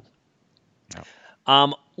everyone.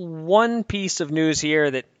 Oh. One piece of news here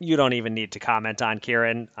that you don't even need to comment on,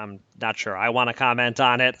 Kieran. I'm not sure I want to comment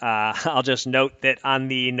on it. I'll just note that on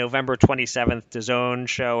the November 27th DAZN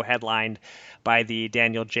show headlined by the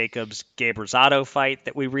Daniel Jacobs-Gabe Rosado fight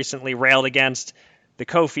that we recently railed against, the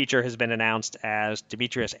co-feature has been announced as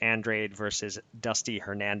Demetrius Andrade versus Dusty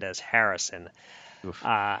Hernandez Harrison.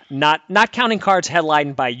 Not counting cards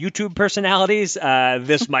headlined by YouTube personalities,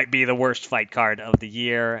 this might be the worst fight card of the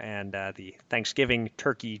year, and the Thanksgiving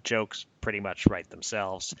turkey jokes pretty much write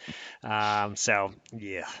themselves. So,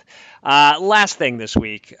 yeah. Last thing this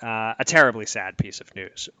week, a terribly sad piece of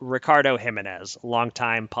news. Ricardo Jimenez,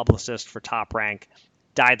 longtime publicist for Top Rank,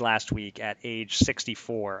 died last week at age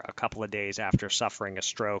 64, a couple of days after suffering a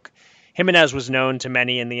stroke. Jimenez was known to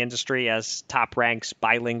many in the industry as Top Rank's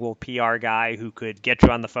bilingual PR guy who could get you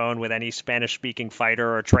on the phone with any Spanish-speaking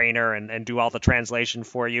fighter or trainer and do all the translation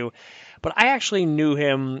for you. But I actually knew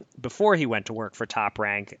him before he went to work for Top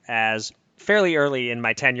Rank, as fairly early in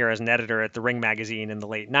my tenure as an editor at the Ring magazine in the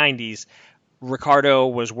late 90s, Ricardo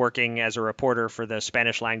was working as a reporter for the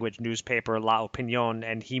Spanish-language newspaper La Opinión,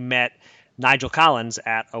 and he met Nigel Collins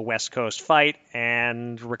at a West Coast fight,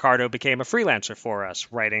 and Ricardo became a freelancer for us,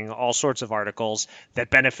 writing all sorts of articles that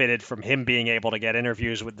benefited from him being able to get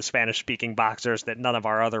interviews with the Spanish-speaking boxers that none of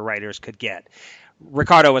our other writers could get.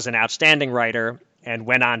 Ricardo was an outstanding writer and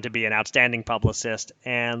went on to be an outstanding publicist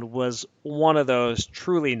and was one of those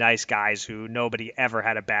truly nice guys who nobody ever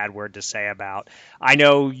had a bad word to say about. I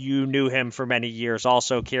know you knew him for many years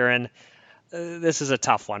also, Kieran. This is a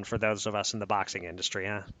tough one for those of us in the boxing industry,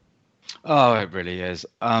 huh? Oh, it really is.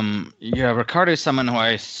 Ricardo is someone who I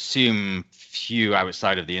assume few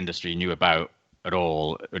outside of the industry knew about at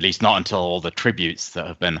all, at least not until all the tributes that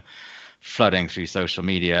have been flooding through social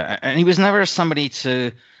media. And he was never somebody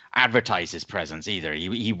to advertise his presence either.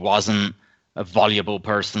 He wasn't a voluble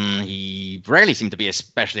person. He rarely seemed to be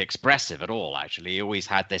especially expressive at all, actually. He always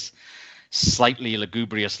had this slightly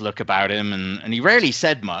lugubrious look about him, and he rarely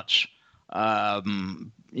said much.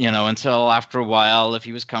 Until after a while, if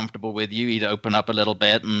he was comfortable with you, he'd open up a little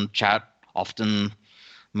bit and chat. Often,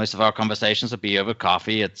 most of our conversations would be over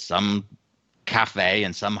coffee at some cafe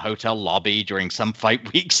in some hotel lobby during some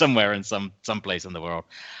fight week somewhere in some place in the world.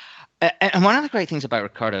 And one of the great things about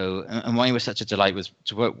Ricardo, and why he was such a delight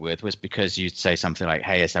to work with, was because you'd say something like,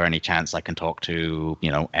 hey, is there any chance I can talk to,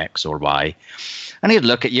 X or Y? And he'd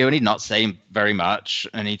look at you and he'd not say very much.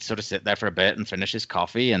 And he'd sort of sit there for a bit and finish his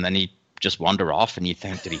coffee. And then he'd just wander off, and you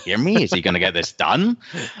think, did he hear me? Is he going to get this done?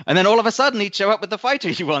 And then all of a sudden he'd show up with the fighter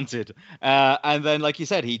he wanted. And then, like you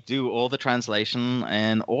said, he'd do all the translation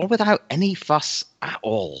and all without any fuss at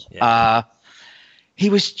all. Yeah.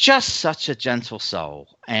 He was just such a gentle soul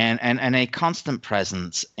and a constant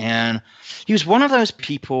presence. And he was one of those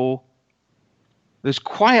people, those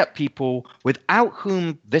quiet people without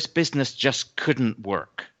whom this business just couldn't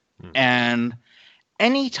work. And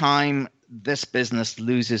anytime this business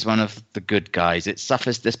loses one of the good guys, it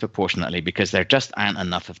suffers disproportionately because there just aren't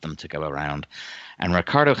enough of them to go around. And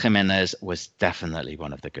Ricardo Jimenez was definitely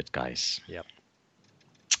one of the good guys. Yep.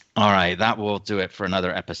 All right, that will do it for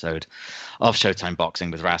another episode of Showtime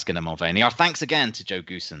Boxing with Raskin and Mulvaney. Our thanks again to Joe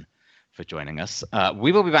Goosen for joining us.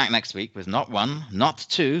 We will be back next week with not one, not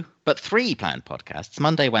two, but 3 planned podcasts,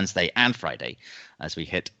 Monday, Wednesday, and Friday, as we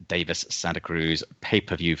hit Davis Santa Cruz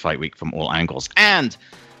pay-per-view fight week from all angles. And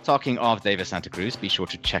talking of Davis Santa Cruz, be sure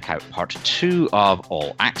to check out part 2 of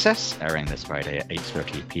All Access, airing this Friday at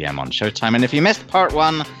 8:30 p.m. on Showtime. And if you missed part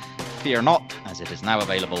 1, fear not, as it is now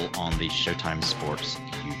available on the Showtime Sports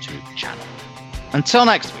YouTube channel. Until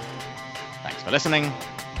next week, thanks for listening,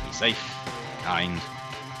 be safe, kind,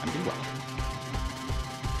 and be well.